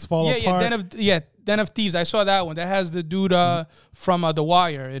All Things Fall Apart. Den of Thieves. I saw that one. That has the dude from The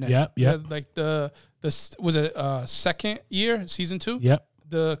Wire in it. Yep. Like the was it second year season 2? Yep.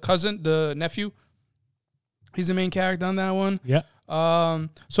 The nephew. He's the main character on that one. Yep.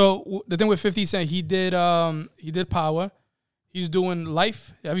 So the thing with 50 Cent, he did Power. He's doing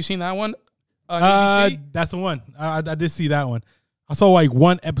Life. Have you seen that one? That's the one. I did see that one. I saw like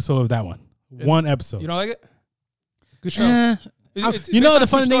one episode of that one. One episode. You don't like it? Good show. You know the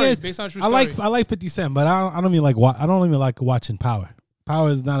funny thing is, I like 50 Cent, but I don't even like watching Power. Power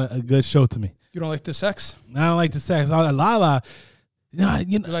is not a good show to me. You don't like the sex? I don't like the sex. Lala. You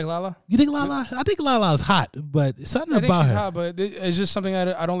like Lala? You think Lala? I think Lala is hot, but something about her. Hot, but it's just something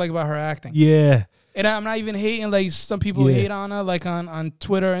I don't like about her acting. Yeah. And I'm not even hating like some people hate on her, like on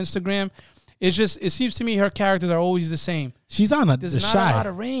Twitter, Instagram. It seems to me her characters are always the same. She's on There's not a lot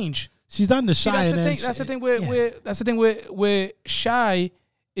of range. She's on the Shy. That's the thing with Shy.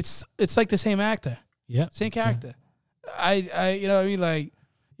 It's like the same actor. Yeah. Same character. I you know what I mean, like,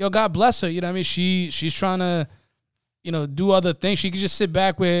 yo, God bless her. You know what I mean? She's trying to, you know, do other things. She could just sit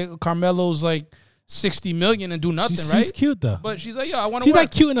back where Carmelo's like 60 million and do nothing, right? She's cute though. But she's like, yo, I want to. She's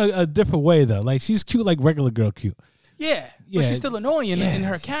like cute in a different way though. Like she's cute like regular girl cute. Yeah. But she's still annoying in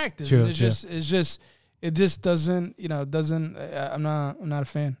her characters. True, it just doesn't, you know, I'm not a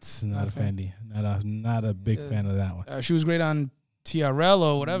fan. It's not a fan. Not a big fan of that one. She was great on TRL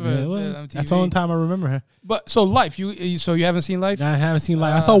or whatever. Yeah, well, that's the only time I remember her. But so Life, you haven't seen Life? I haven't seen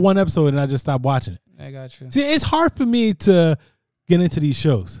Life. I saw one episode and I just stopped watching it. I got you. See, it's hard for me to get into these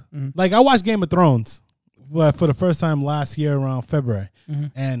shows. Mm-hmm. Like I watched Game of Thrones for the first time last year around February,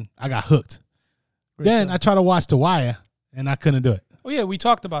 and I got hooked. Then I tried to watch The Wire, and I couldn't do it. Oh yeah, we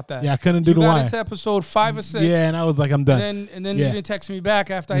talked about that. Yeah, I couldn't do The Wire. You got into episode 5 or 6. Yeah, and I was like, I'm done. And then you didn't text me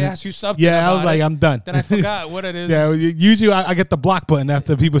back after I asked you something. Yeah, I was like, I'm done. Then I forgot what it is. Yeah, usually I get the block button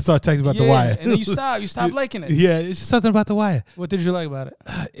after people start texting about The Wire. And then you stop liking it. Yeah, it's just something about The Wire. What did you like about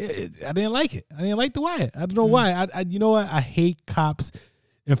it? I didn't like it. I didn't like The Wire. I don't know why. You know what? I hate cops,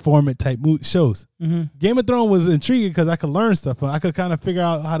 informant type shows. Game of Thrones was intriguing because I could learn stuff. I could kind of figure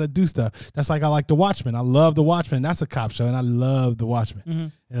out how to do stuff. That's like I like The Watchmen. I love The Watchmen. That's a cop show, and I love The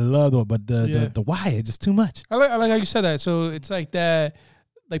Watchmen. I love but the Wire, just too much. I like how you said that. So it's like that,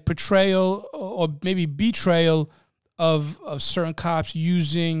 like portrayal or maybe betrayal of certain cops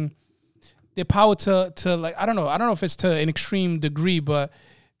using their power to like, I don't know if it's to an extreme degree, but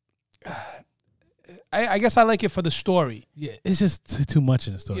I guess I like it for the story. Yeah, it's just too much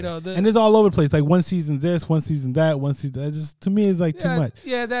in the story. You know, and it's all over the place. Like one season this, one season that, one season that. Just to me, it's like too much.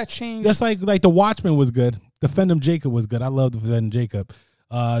 Yeah, that changed. Just like The Watchmen was good. Defend Him Jacob was good. I love Defend Him Jacob.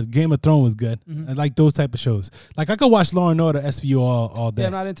 Game of Thrones was good. I like those type of shows. Like I could watch Law and Order SVU all day. Yeah,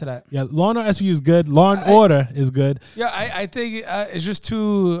 I'm not into that. Yeah, Law and Order SVU is good. Law and Order is good. Yeah, I think it's just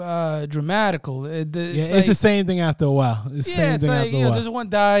too dramatical. It's the same thing after a while. It's the same thing after a while. This one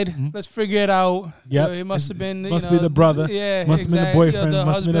died. Let's figure it out. Yep. It must have been. Must be the brother. Yeah, must have been the boyfriend. The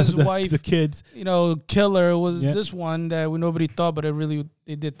must have husband's been wife. The kids. You know, killer was this one that nobody thought, but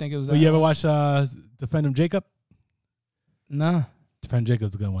they did think it was. But you ever watch Defend Him Jacob? Nah. Defend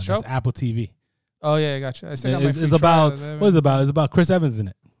Jacob's a good one. Show? That's Apple TV. Oh yeah, I got you. It's about what is it about? It's about Chris Evans in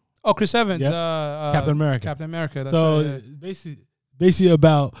it. Oh, Chris Evans, yep. Captain America. Captain America. That's so right. basically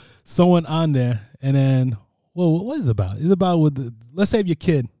about someone on there, and then what is it about? It's about let's say your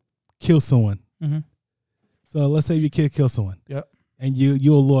kid kills someone. So let's say your kid kills someone. Yep. And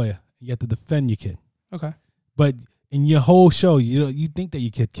you're a lawyer. You have to defend your kid. Okay. But in your whole show, you think that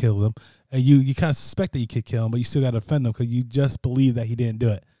your kid killed him. And you kind of suspect that your kid killed him, but you still got to defend him because you just believe that he didn't do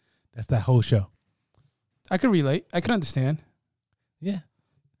it. That's that whole show. I can relate. I can understand. Yeah.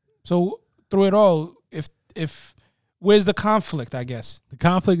 So through it all, if where's the conflict? I guess the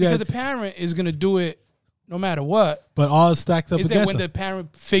conflict because the parent is gonna do it no matter what. But all stacked up Is against it when him. the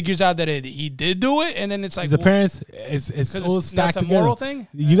parent figures out that he did do it, and then it's like The parents, it's all stacked that's a together. moral thing?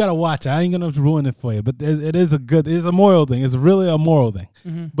 You got to watch it. I ain't going to ruin it for you. But it is a moral thing. It's really a moral thing.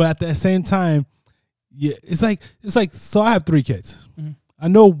 Mm-hmm. But at the same time, yeah, it's like so I have 3 kids. Mm-hmm. I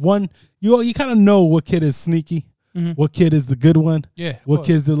know one, you kind of know what kid is sneaky. Mm-hmm. What kid is the good one? Yeah. What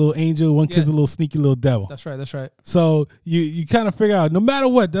kid's the little angel? One kid's the little sneaky little devil. That's right. That's right. So you kind of figure out, no matter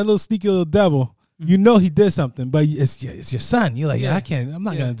what, that little sneaky little devil, you know he did something, but it's your son. You're like, I'm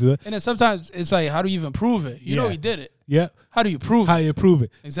not going to do it. And then sometimes it's like, how do you even prove it? You know he did it. Yeah. How do you prove How it? you prove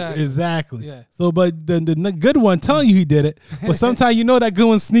it. Exactly. Yeah. So, but the good one telling you he did it, but sometimes you know that good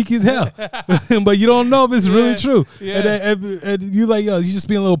one's sneaky as hell, but you don't know if it's really true. Yeah. And you like, you just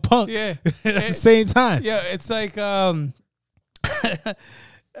being a little punk Yeah. at the same time. Yeah, it's like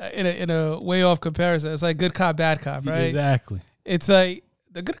in a way off comparison, it's like good cop, bad cop, right? Exactly. It's like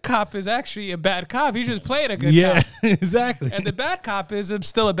the good cop is actually a bad cop. He's just playing a good cop. Exactly. And the bad cop is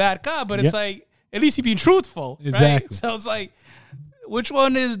still a bad cop, but it's like, at least he being truthful, Exactly. right? So it's like, which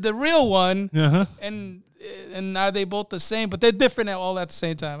one is the real one? Uh-huh. And are they both the same? But they're different all at the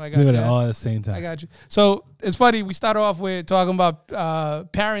same time. I got Doing you. it all at the same time. I got you. So it's funny. We started off with talking about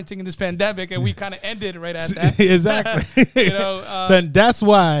parenting in this pandemic, and we kind of ended right at that. Exactly. You know, so that's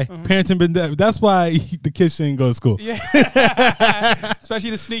why parenting been. That's why the kids shouldn't go to school. Yeah. Especially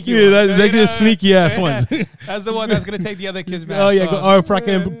the sneaky. Yeah, one. that's just sneaky ass ones. That's the one that's gonna take the other kids back. Oh yeah, or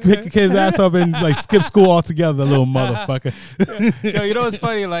fucking pick the kid's ass up and like skip school altogether, little motherfucker. Yo, you know what's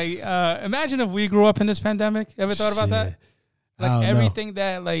funny? Like, imagine if we grew up in this pandemic. Ever thought about that? Like everything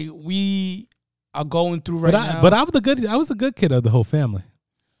that like we are going through right now. But I was a good kid of the whole family.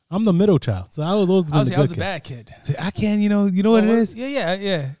 I'm the middle child, so I was always I was a bad kid. See, I can't, you know what it is.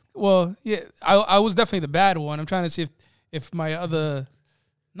 Yeah. Well, yeah, I was definitely the bad one. I'm trying to see if my other.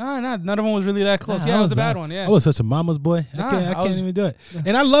 None of them was really that close. I was the bad one. Yeah, I was such a mama's boy. I can't even do it.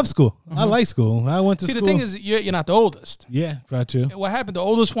 And I love school. I like school. I went to school. See, the thing is, you're not the oldest. Yeah, right. You. What happened? The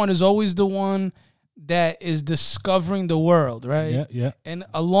oldest one is always the one that is discovering the world, right? Yeah. And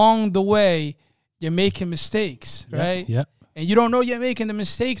along the way, you're making mistakes, right? Yeah. And you don't know you're making the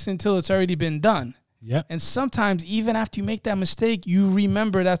mistakes until it's already been done. Yeah. And sometimes, even after you make that mistake, you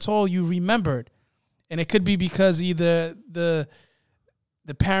remember that's all you remembered. And it could be because either the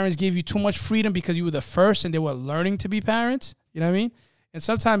parents gave you too much freedom because you were the first and they were learning to be parents. You know what I mean? And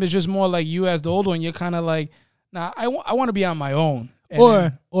sometimes it's just more like you as the older one, you're kind of like, nah, I want to be on my own.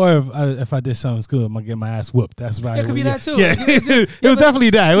 And or if I did something good, I'm gonna get my ass whooped. That's right. It could be that too. Yeah, it was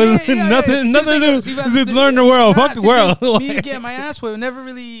definitely that. It was nothing to learn the world. Fuck the world. Me getting my ass whipped never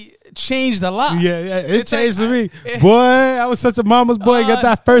really changed a lot. Yeah, it changed for me. Boy, I was such a mama's boy. Got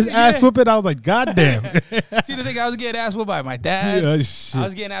that first ass whooping. I was like, God damn. See, the thing, I was getting ass whooped by my dad. I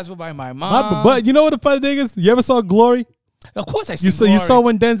was getting ass whooped by my mom. But you know what the funny thing is? You ever saw Glory? Of course I see. You saw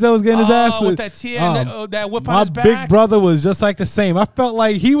when Denzel was getting his ass with that tear and that whip on his back. My big brother was just like the same. I felt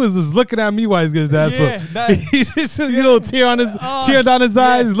like he was just looking at me while he's getting his ass whipped. He's just tear on his tear down his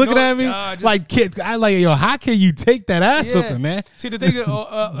eyes, looking at me like kid. I like, yo, how can you take that ass whipping, man? See, the thing,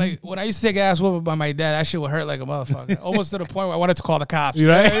 like when I used to take ass whipping by my dad, that shit would hurt like a motherfucker, almost to the point where I wanted to call the cops. You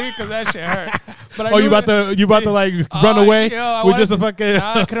right? Because that shit hurt. But you about to like run away with just a fucking?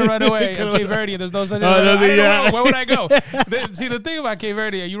 I couldn't run away. I'm Cape Verdean. There's no such thing. Where would I go? See, the thing about Cape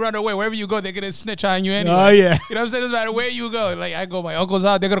Verde, you run away wherever you go, they're gonna snitch on you anyway. Oh yeah, you know what I'm saying? Doesn't matter where you go. Like I go, my uncle's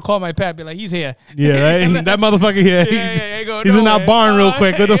out, they're gonna call my pap, be like, he's here. Yeah, right. That motherfucker here. Yeah, he's in that barn real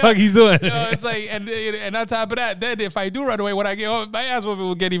quick. What the fuck he's doing? It's like, and on top of that, then if I do run away, when I get home, my ass whooping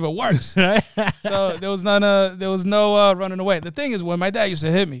will get even worse. So there was no running away. The thing is, when my dad used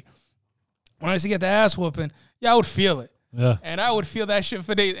to hit me, when I used to get the ass whooping, I would feel it. Yeah. And I would feel that shit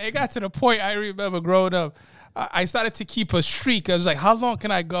for days. It got to the point I remember growing up, I started to keep a streak. I was like, how long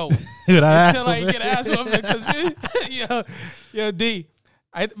can I go until I get ass whooping? Because, D,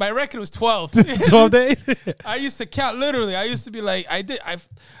 my record was 12. 12 days? I used to count literally. I used to be like,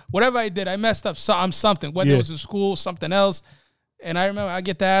 whatever I did, I messed up something, whether it was in school, something else. And I remember I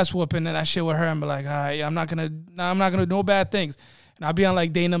get the ass whooping and that shit with her. I'm like, all right, I'm not gonna do no bad things. And I'll be on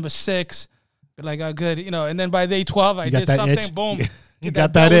like day number 6. Be like, oh, good, and then by day 12, I did something, itch. boom. You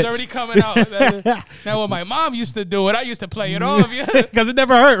got that itch. Was already coming out. Now, when my mom used to do it, I used to play it off. Because it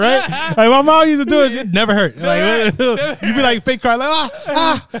never hurt, right? Like my mom used to do it, it never hurt. Like you'd be like fake crying, like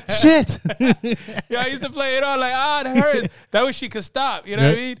shit. I used to play it off like that hurts. That way she could stop. You know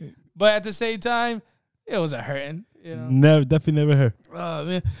what I mean? But at the same time, it wasn't hurting. Never, definitely never hurt. Oh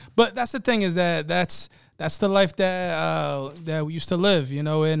man! But that's the thing is that's the life that we used to live.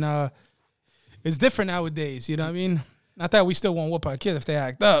 And it's different nowadays. You know what I mean? Not that we still won't whoop our kids if they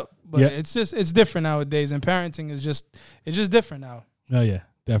act up, but it's different nowadays, and parenting is just different now. Oh yeah,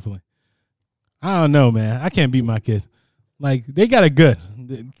 definitely. I don't know, man. I can't beat my kids. Like they got it good.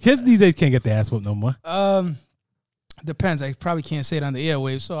 The kids these days can't get their ass whooped no more. Depends. I probably can't say it on the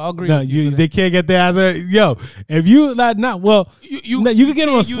airwaves, so I'll agree. No, with you they can't get their ass. Yo, if you not well, you can get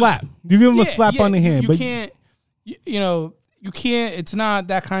them a slap. You give them a slap on the hand, but can't. You can't. It's not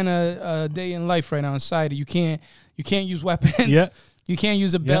that kind of day in life right now in society. You can't use weapons. Yeah. You can't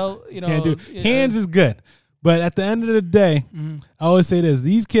use a belt. Can't do. Hands is good. But at the end of the day, I always say this: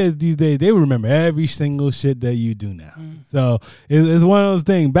 these kids these days, they remember every single shit that you do now. So it's one of those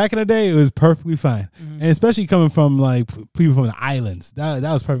things. Back in the day, it was perfectly fine, and especially coming from like people from the islands, that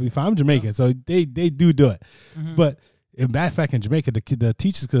was perfectly fine. I'm Jamaican, so they do it. But in matter of fact, in Jamaica, the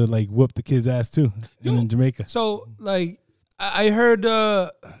teachers could like whoop the kids' ass too. In Jamaica, so like I heard.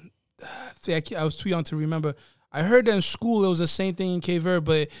 See, I was too young to remember. I heard that in school it was the same thing in Cape Verde,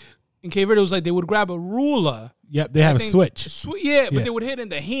 but in Cape Verde, it was like they would grab a ruler. Yep, they have a switch. But they would hit in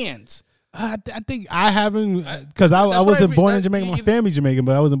the hands. I think I haven't, because I wasn't born in Jamaica. My family's Jamaican,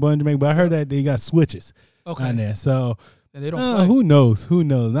 but I wasn't born in Jamaica. But I heard that they got switches on there. So and they don't play. Who knows?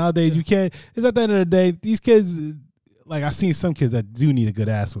 Nowadays, you can't. It's at the end of the day, these kids, like I've seen some kids that do need a good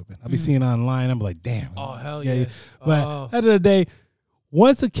ass whipping. I'll be seeing online. I'm like, damn. Oh, hell yeah. But at the end of the day,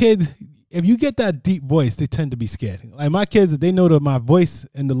 once a kid, if you get that deep voice, they tend to be scared. Like my kids, they know my voice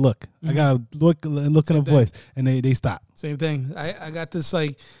and the look. I got to look in the voice, and they stop. Same thing. I got this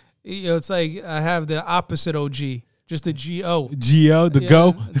like, it's like I have the opposite OG, just the GO. GO, the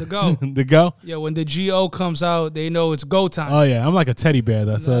go? The go. The go? Yeah, when the GO comes out, they know it's go time. Oh, yeah. I'm like a teddy bear,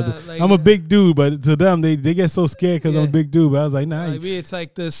 though. So I'm a big dude, but to them, they get so scared because I'm a big dude. But I was like, nah. Like me, it's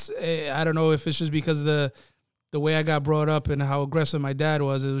like this, I don't know if it's just because of the way I got brought up and how aggressive my dad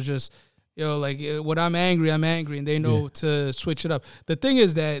was. It was just, like when I'm angry, and they know to switch it up. The thing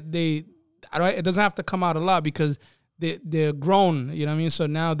is that it doesn't have to come out a lot because they're grown, you know what I mean? So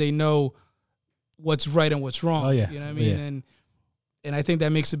now they know what's right and what's wrong. Oh, yeah. You know what I mean? Yeah. And I think that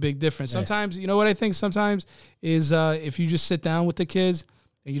makes a big difference. Sometimes, you know what I think sometimes is if you just sit down with the kids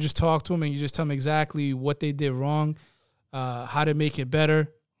and you just talk to them and you just tell them exactly what they did wrong, how to make it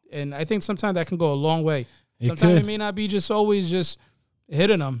better. And I think sometimes that can go a long way. Sometimes it may not be just always just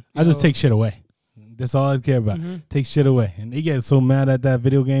hitting them. I just take shit away. That's all I care about. Take shit away. And they get so mad at that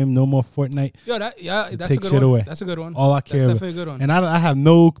video game. No more Fortnite. That's take a good shit one. away. That's a good one. All I care about. That's definitely a good one. And I have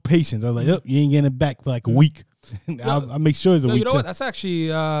no patience. I was like, you ain't getting it back for like a week. I'll make sure it's a week. You know what? That's actually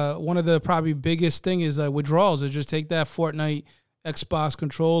one of the probably biggest thing is withdrawals. Is just take that Fortnite Xbox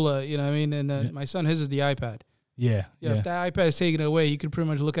controller. You know what I mean? And my son, his is the iPad. Yeah. If that iPad is taken away, you could pretty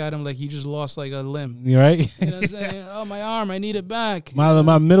much look at him like he just lost like a limb. You right? You know what I'm saying? Oh, my arm, I need it back.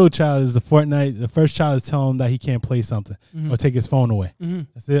 My middle child is the Fortnite. The first child is telling him that he can't play something or take his phone away.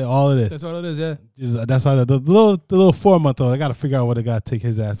 That's it. All it is. That's all it is. Yeah. That's why the little 4-month-old, I got to figure out what I got to take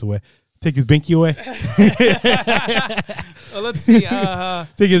his ass away. Take his binky away. Well, let's see.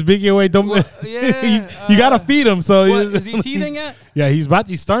 Take his binky away. Don't. Well, you gotta feed him. So is he teething yet? Yeah, he's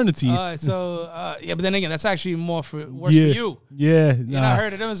starting to teeth. But then again, that's actually worse for you. Yeah, you're not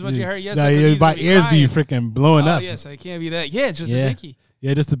hurting him as much as you hurt yesterday. My ears be freaking blowing up. Yes, it can't be that. Yeah, it's just a binky.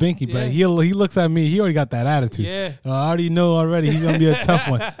 Yeah, just the binky, but he looks at me. He already got that attitude. Yeah, I already know already. He's gonna be a tough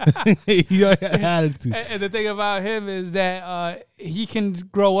one. He already got attitude. And the thing about him is that he can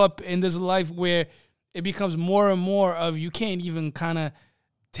grow up in this life where it becomes more and more of you can't even kind of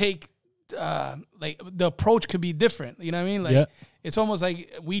take like the approach could be different. You know what I mean? Like it's almost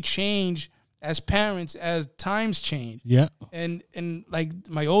like we change as parents as times change. Yeah, and like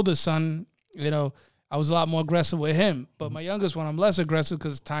my oldest son, I was a lot more aggressive with him. But my youngest one, I'm less aggressive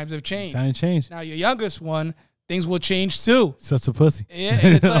because times have changed. Time changed. Now, your youngest one, things will change too. Such a pussy. Yeah,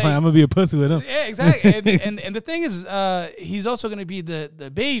 and it's like, I'm going to be a pussy with him. Yeah, exactly. and the thing is, he's also going to be the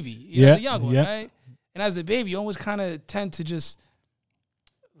baby, the young one, right? And as a baby, you always kind of tend to just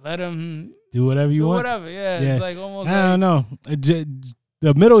let him do whatever you want. Whatever, yeah. It's like almost I don't know.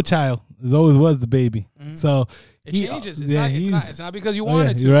 The middle child always was the baby. So... It changes. It's not because you want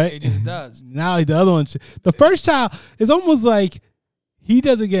it to. Right? It just does. Now the other one, the first child is almost like he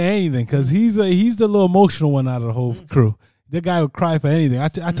doesn't get anything because he's the little emotional one out of the whole crew. The guy would cry for anything. I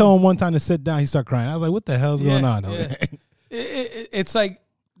told him one time to sit down. He started crying. I was like, "What the hell's going on?" Yeah. It's like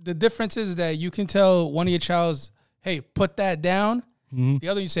the difference is that you can tell one of your child's, "Hey, put that down." The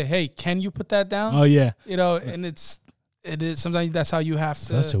other you say, "Hey, can you put that down?" Oh yeah. And it is sometimes that's how you have to.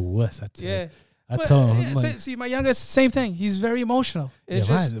 Such a wuss. Yeah. I told him. See, my youngest, same thing. He's very emotional. It's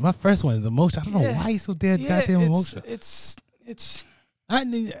my first one is emotional. I don't know why he's so goddamn emotional. It's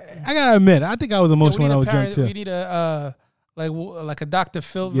I gotta admit, I think I was emotional when I was young too. We need a like a Dr.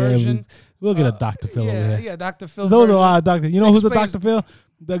 Phil version. We'll get a Dr. Phil over here. Yeah, Dr. Phil. There's a lot of Dr. You know who's a Dr. Phil?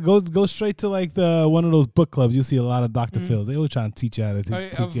 That goes straight to like one of those book clubs. You see a lot of Dr. Phils. They always trying to teach you how to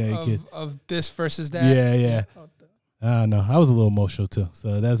take care of your kids. Of this versus that. Yeah. I don't know. I was a little emotional too.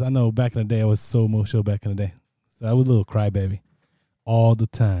 So I know back in the day I was so emotional back in the day. So I was a little crybaby all the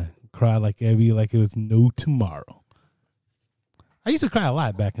time. Cry like it was no tomorrow. I used to cry a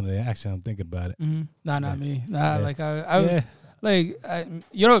lot back in the day. Actually, I'm thinking about it. Mm-hmm. Nah, not me. Nah, like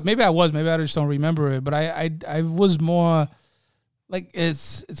you know, maybe I was. Maybe I just don't remember it. But I was more like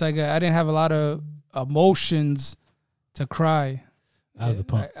it's like I didn't have a lot of emotions to cry. I was a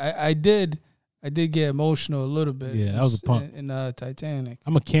punk. I did get emotional a little bit. Yeah, I was a punk in Titanic.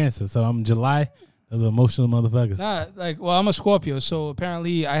 I'm a Cancer, so I'm July. Those emotional motherfuckers. Nah, I'm a Scorpio, so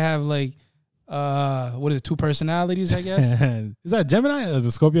apparently I have like. What is it? 2 personalities, I guess. Is that Gemini or is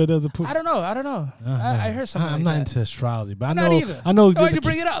it Scorpio? Does it? I don't know. I heard something. I'm like not that. into astrology, but I'm not either. I know. Why'd you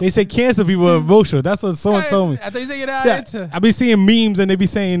bring it up? They say Cancer people are emotional. That's what someone told me. I thought you said you're not into. I be seeing memes and they be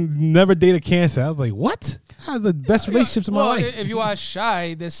saying never date a Cancer. I was like, what? I have the best relationships in my life. If you watch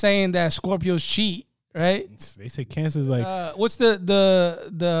Shy, they're saying that Scorpios cheat, right? They say Cancer's like. What's the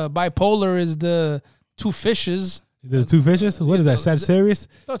bipolar is the 2 fishes. There's 2 fishes? What is that, Sagittarius?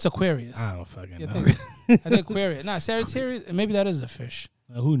 No, it's Aquarius. I don't fucking know. I think Aquarius. Nah, Sagittarius, maybe that is a fish.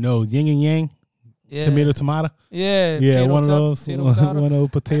 Who knows? Yin and yang? Yeah. Tomato? Yeah. One of those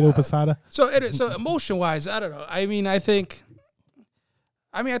potato passata. So emotion-wise, I don't know. I think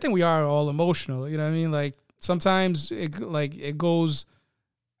we are all emotional. You know what I mean? Like, sometimes it goes...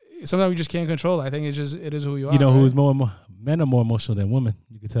 Sometimes we just can't control it. I think it is who you are. You know who's men are more emotional than women.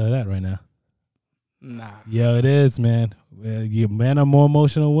 You can tell that right now. Nah. Yeah, it is, man. Men are more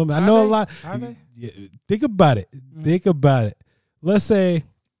emotional than women. I know a lot. Are they? Think about it. Think about it. Let's say,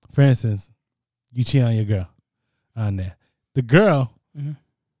 for instance, you cheat on your girl on there. The girl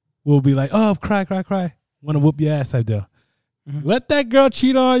will be like, oh, cry. Want to whoop your ass type deal. Let that girl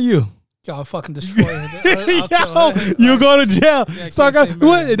cheat on you. Y'all fucking destroy her. I'll you go to jail.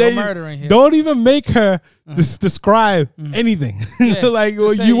 Murdering here. Don't even make her describe anything. Yeah. Like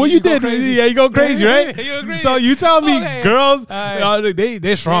what you did. Yeah, you go crazy, right? You so you tell me, girls,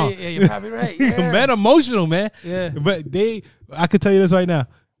 they're strong. Yeah, you're probably right. Yeah. Men emotional, man. Yeah, but I could tell you this right now.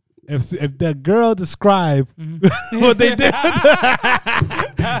 If the girl describe what they did,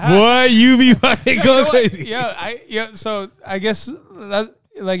 boy, you be fucking going crazy. So I guess that.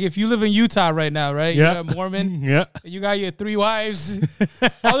 Like if you live in Utah right now, right? Yeah. You're a Mormon. Yeah. You got your 3 wives.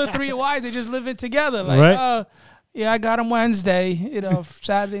 All the 3 wives, they just living together. Like, right. I got them Wednesday.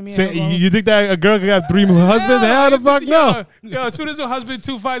 Saturday, me and you think that a girl could have 3 husbands? Hell the fuck no. Yo, as soon as a husband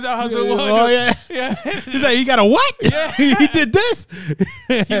 2 finds out husband 1. Oh, yeah. He's like, he got a what? Yeah. He did this?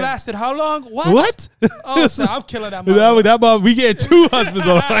 He lasted how long? What? Oh, so I'm killing that mother. That we get 2 husbands.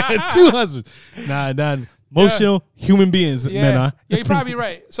 2 husbands. Nah. Emotional human beings, men are. Yeah, you're probably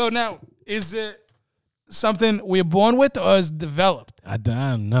right. So now, is it something we're born with or is developed? I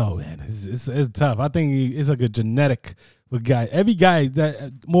don't know, man. It's tough. I think it's like a genetic with guy. Every guy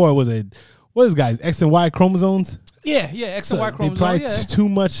that what is guys? X and Y chromosomes? Yeah, X and Y chromosomes. They probably too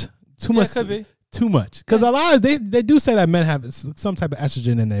much. Could be. Too much. Because a lot of they do say that men have some type of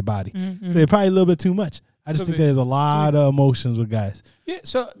estrogen in their body. So they're probably a little bit too much. I just think there's a lot of emotions with guys. Yeah,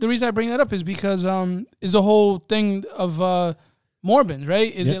 so the reason I bring that up is because is the whole thing of Mormons,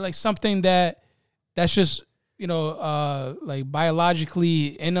 right? Is it like something that's just, like biologically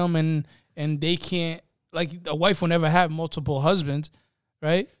in them and they can't, like a wife will never have multiple husbands,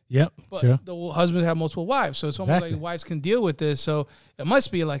 right? Yep. But the husbands have multiple wives. So it's almost like wives can deal with this. So it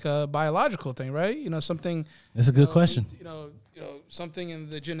must be like a biological thing, right? Something. That's a good question. Something in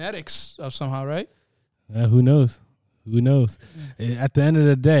the genetics of somehow, right? Who knows? At the end of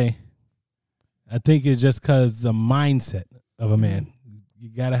the day, I think it's just because the mindset of a man. You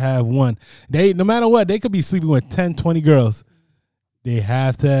got to have one. No matter what, they could be sleeping with 10, 20 girls. They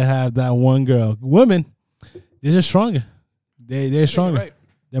have to have that one girl. Women, they're just stronger. They're stronger. Right.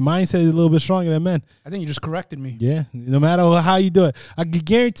 Their mindset is a little bit stronger than men. I think you just corrected me. Yeah. No matter how you do it. I can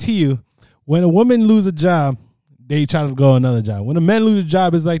guarantee you, when a woman lose a job, they try to go another job. When a man lose a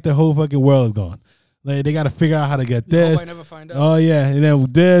job, it's like the whole fucking world is gone. Like they got to figure out how to get this. I never find out. Oh yeah, and then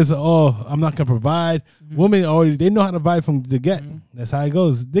this. Oh, I'm not gonna provide. Women already they know how to provide from the get. That's how it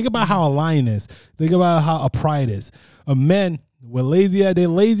goes. Think about how a lion is. Think about how a pride is. A man, we're lazy. They're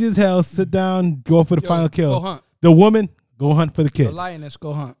lazy as hell. Sit down, go for the final kill. Go hunt. The woman, go hunt for the kids. The lioness,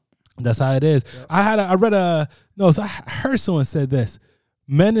 go hunt. That's how it is. Yep. I heard someone said this.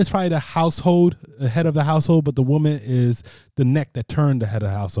 men is probably the household, the head of the household, but the woman is the neck that turned the head of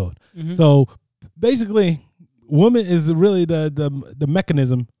the household. So basically, woman is really the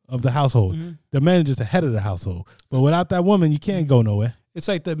mechanism of the household. The man is just the head of the household. But without that woman, you can't go nowhere. It's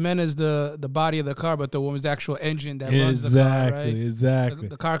like the men is the body of the car, but the woman's the actual engine that runs the car, right? Exactly.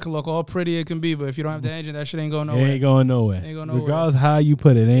 The car can look all pretty it can be, but if you don't have the engine, that shit ain't going nowhere. It ain't going nowhere. Regardless how you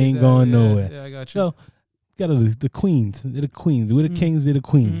put it, it ain't going nowhere. Yeah, I got you. So, you got the queens. They're the queens. We're the kings. They're the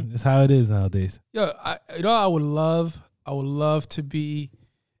queens. That's how it is nowadays. Yo, I would love to be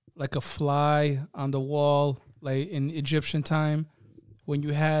like a fly on the wall, like in Egyptian time, when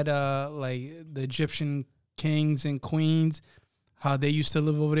you had like the Egyptian kings and queens, how they used to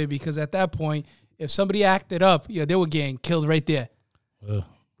live over there. Because at that point, if somebody acted up, they were getting killed right there.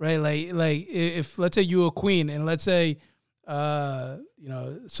 Right? Like if let's say you were a queen, and let's say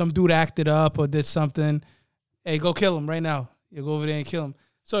some dude acted up or did something, hey, go kill him right now. You go over there and kill him.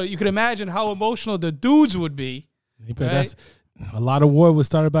 So you can imagine how emotional the dudes would be. Right? That's a lot of war was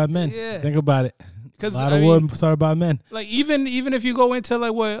started by men. Yeah. Think about it. A lot of war started by men. Like even if you go into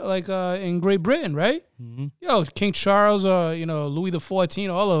in Great Britain, right? King Charles or Louis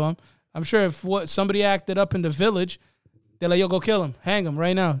XIV, all of them. I'm sure if somebody acted up in the village, they're like, yo, go kill him, hang him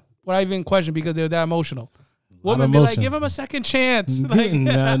right now. Without even question, because they're that emotional. Women be like, give him a second chance. Like,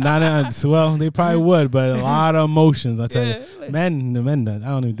 well, they probably would, but a lot of emotions. I tell you, men. I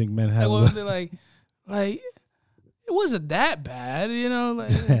don't even think men have. Like, it wasn't that bad,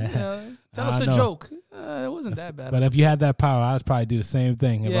 Tell us a joke. It wasn't that bad. But if you had that power, I'd probably do the same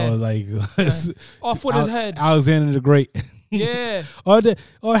thing. If I was like, off with his head, Alexander the Great. Yeah.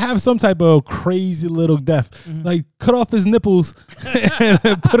 or have some type of crazy little death. Like cut off his nipples and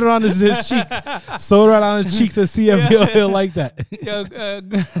put it on his cheeks. Sew it right on his cheeks and see if he'll like that.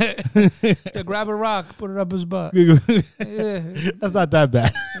 Grab a rock, put it up his butt. That's not that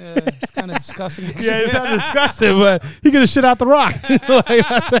bad. It's kind of disgusting. It's not disgusting, but he could have shit out the rock.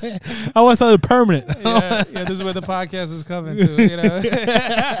 I want something permanent. This is where the podcast is coming to.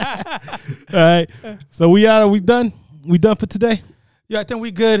 All right. So we done? We done for today? Yeah, I think we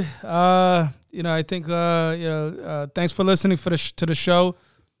good. I think thanks for listening to the show.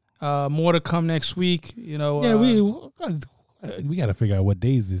 More to come next week. We got to figure out what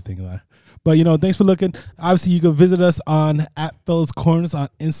days these things are. But thanks for looking. Obviously, you can visit us on @FellasCorners on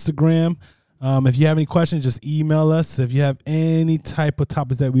Instagram. If you have any questions, just email us. If you have any type of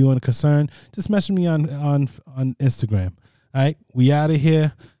topics that we want to concern, just message me on Instagram. All right, we out of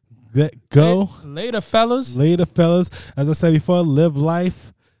here. Let go. Later, fellas. As I said before, live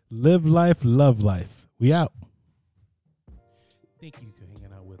life, love life. We out. Thank you for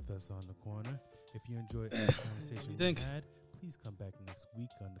hanging out with us on The Corner. If you enjoyed the conversation we had, please come back next week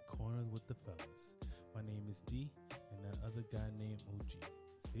on The Corner with the Fellas. My name is D, and that other guy named OG.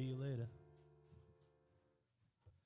 See you later.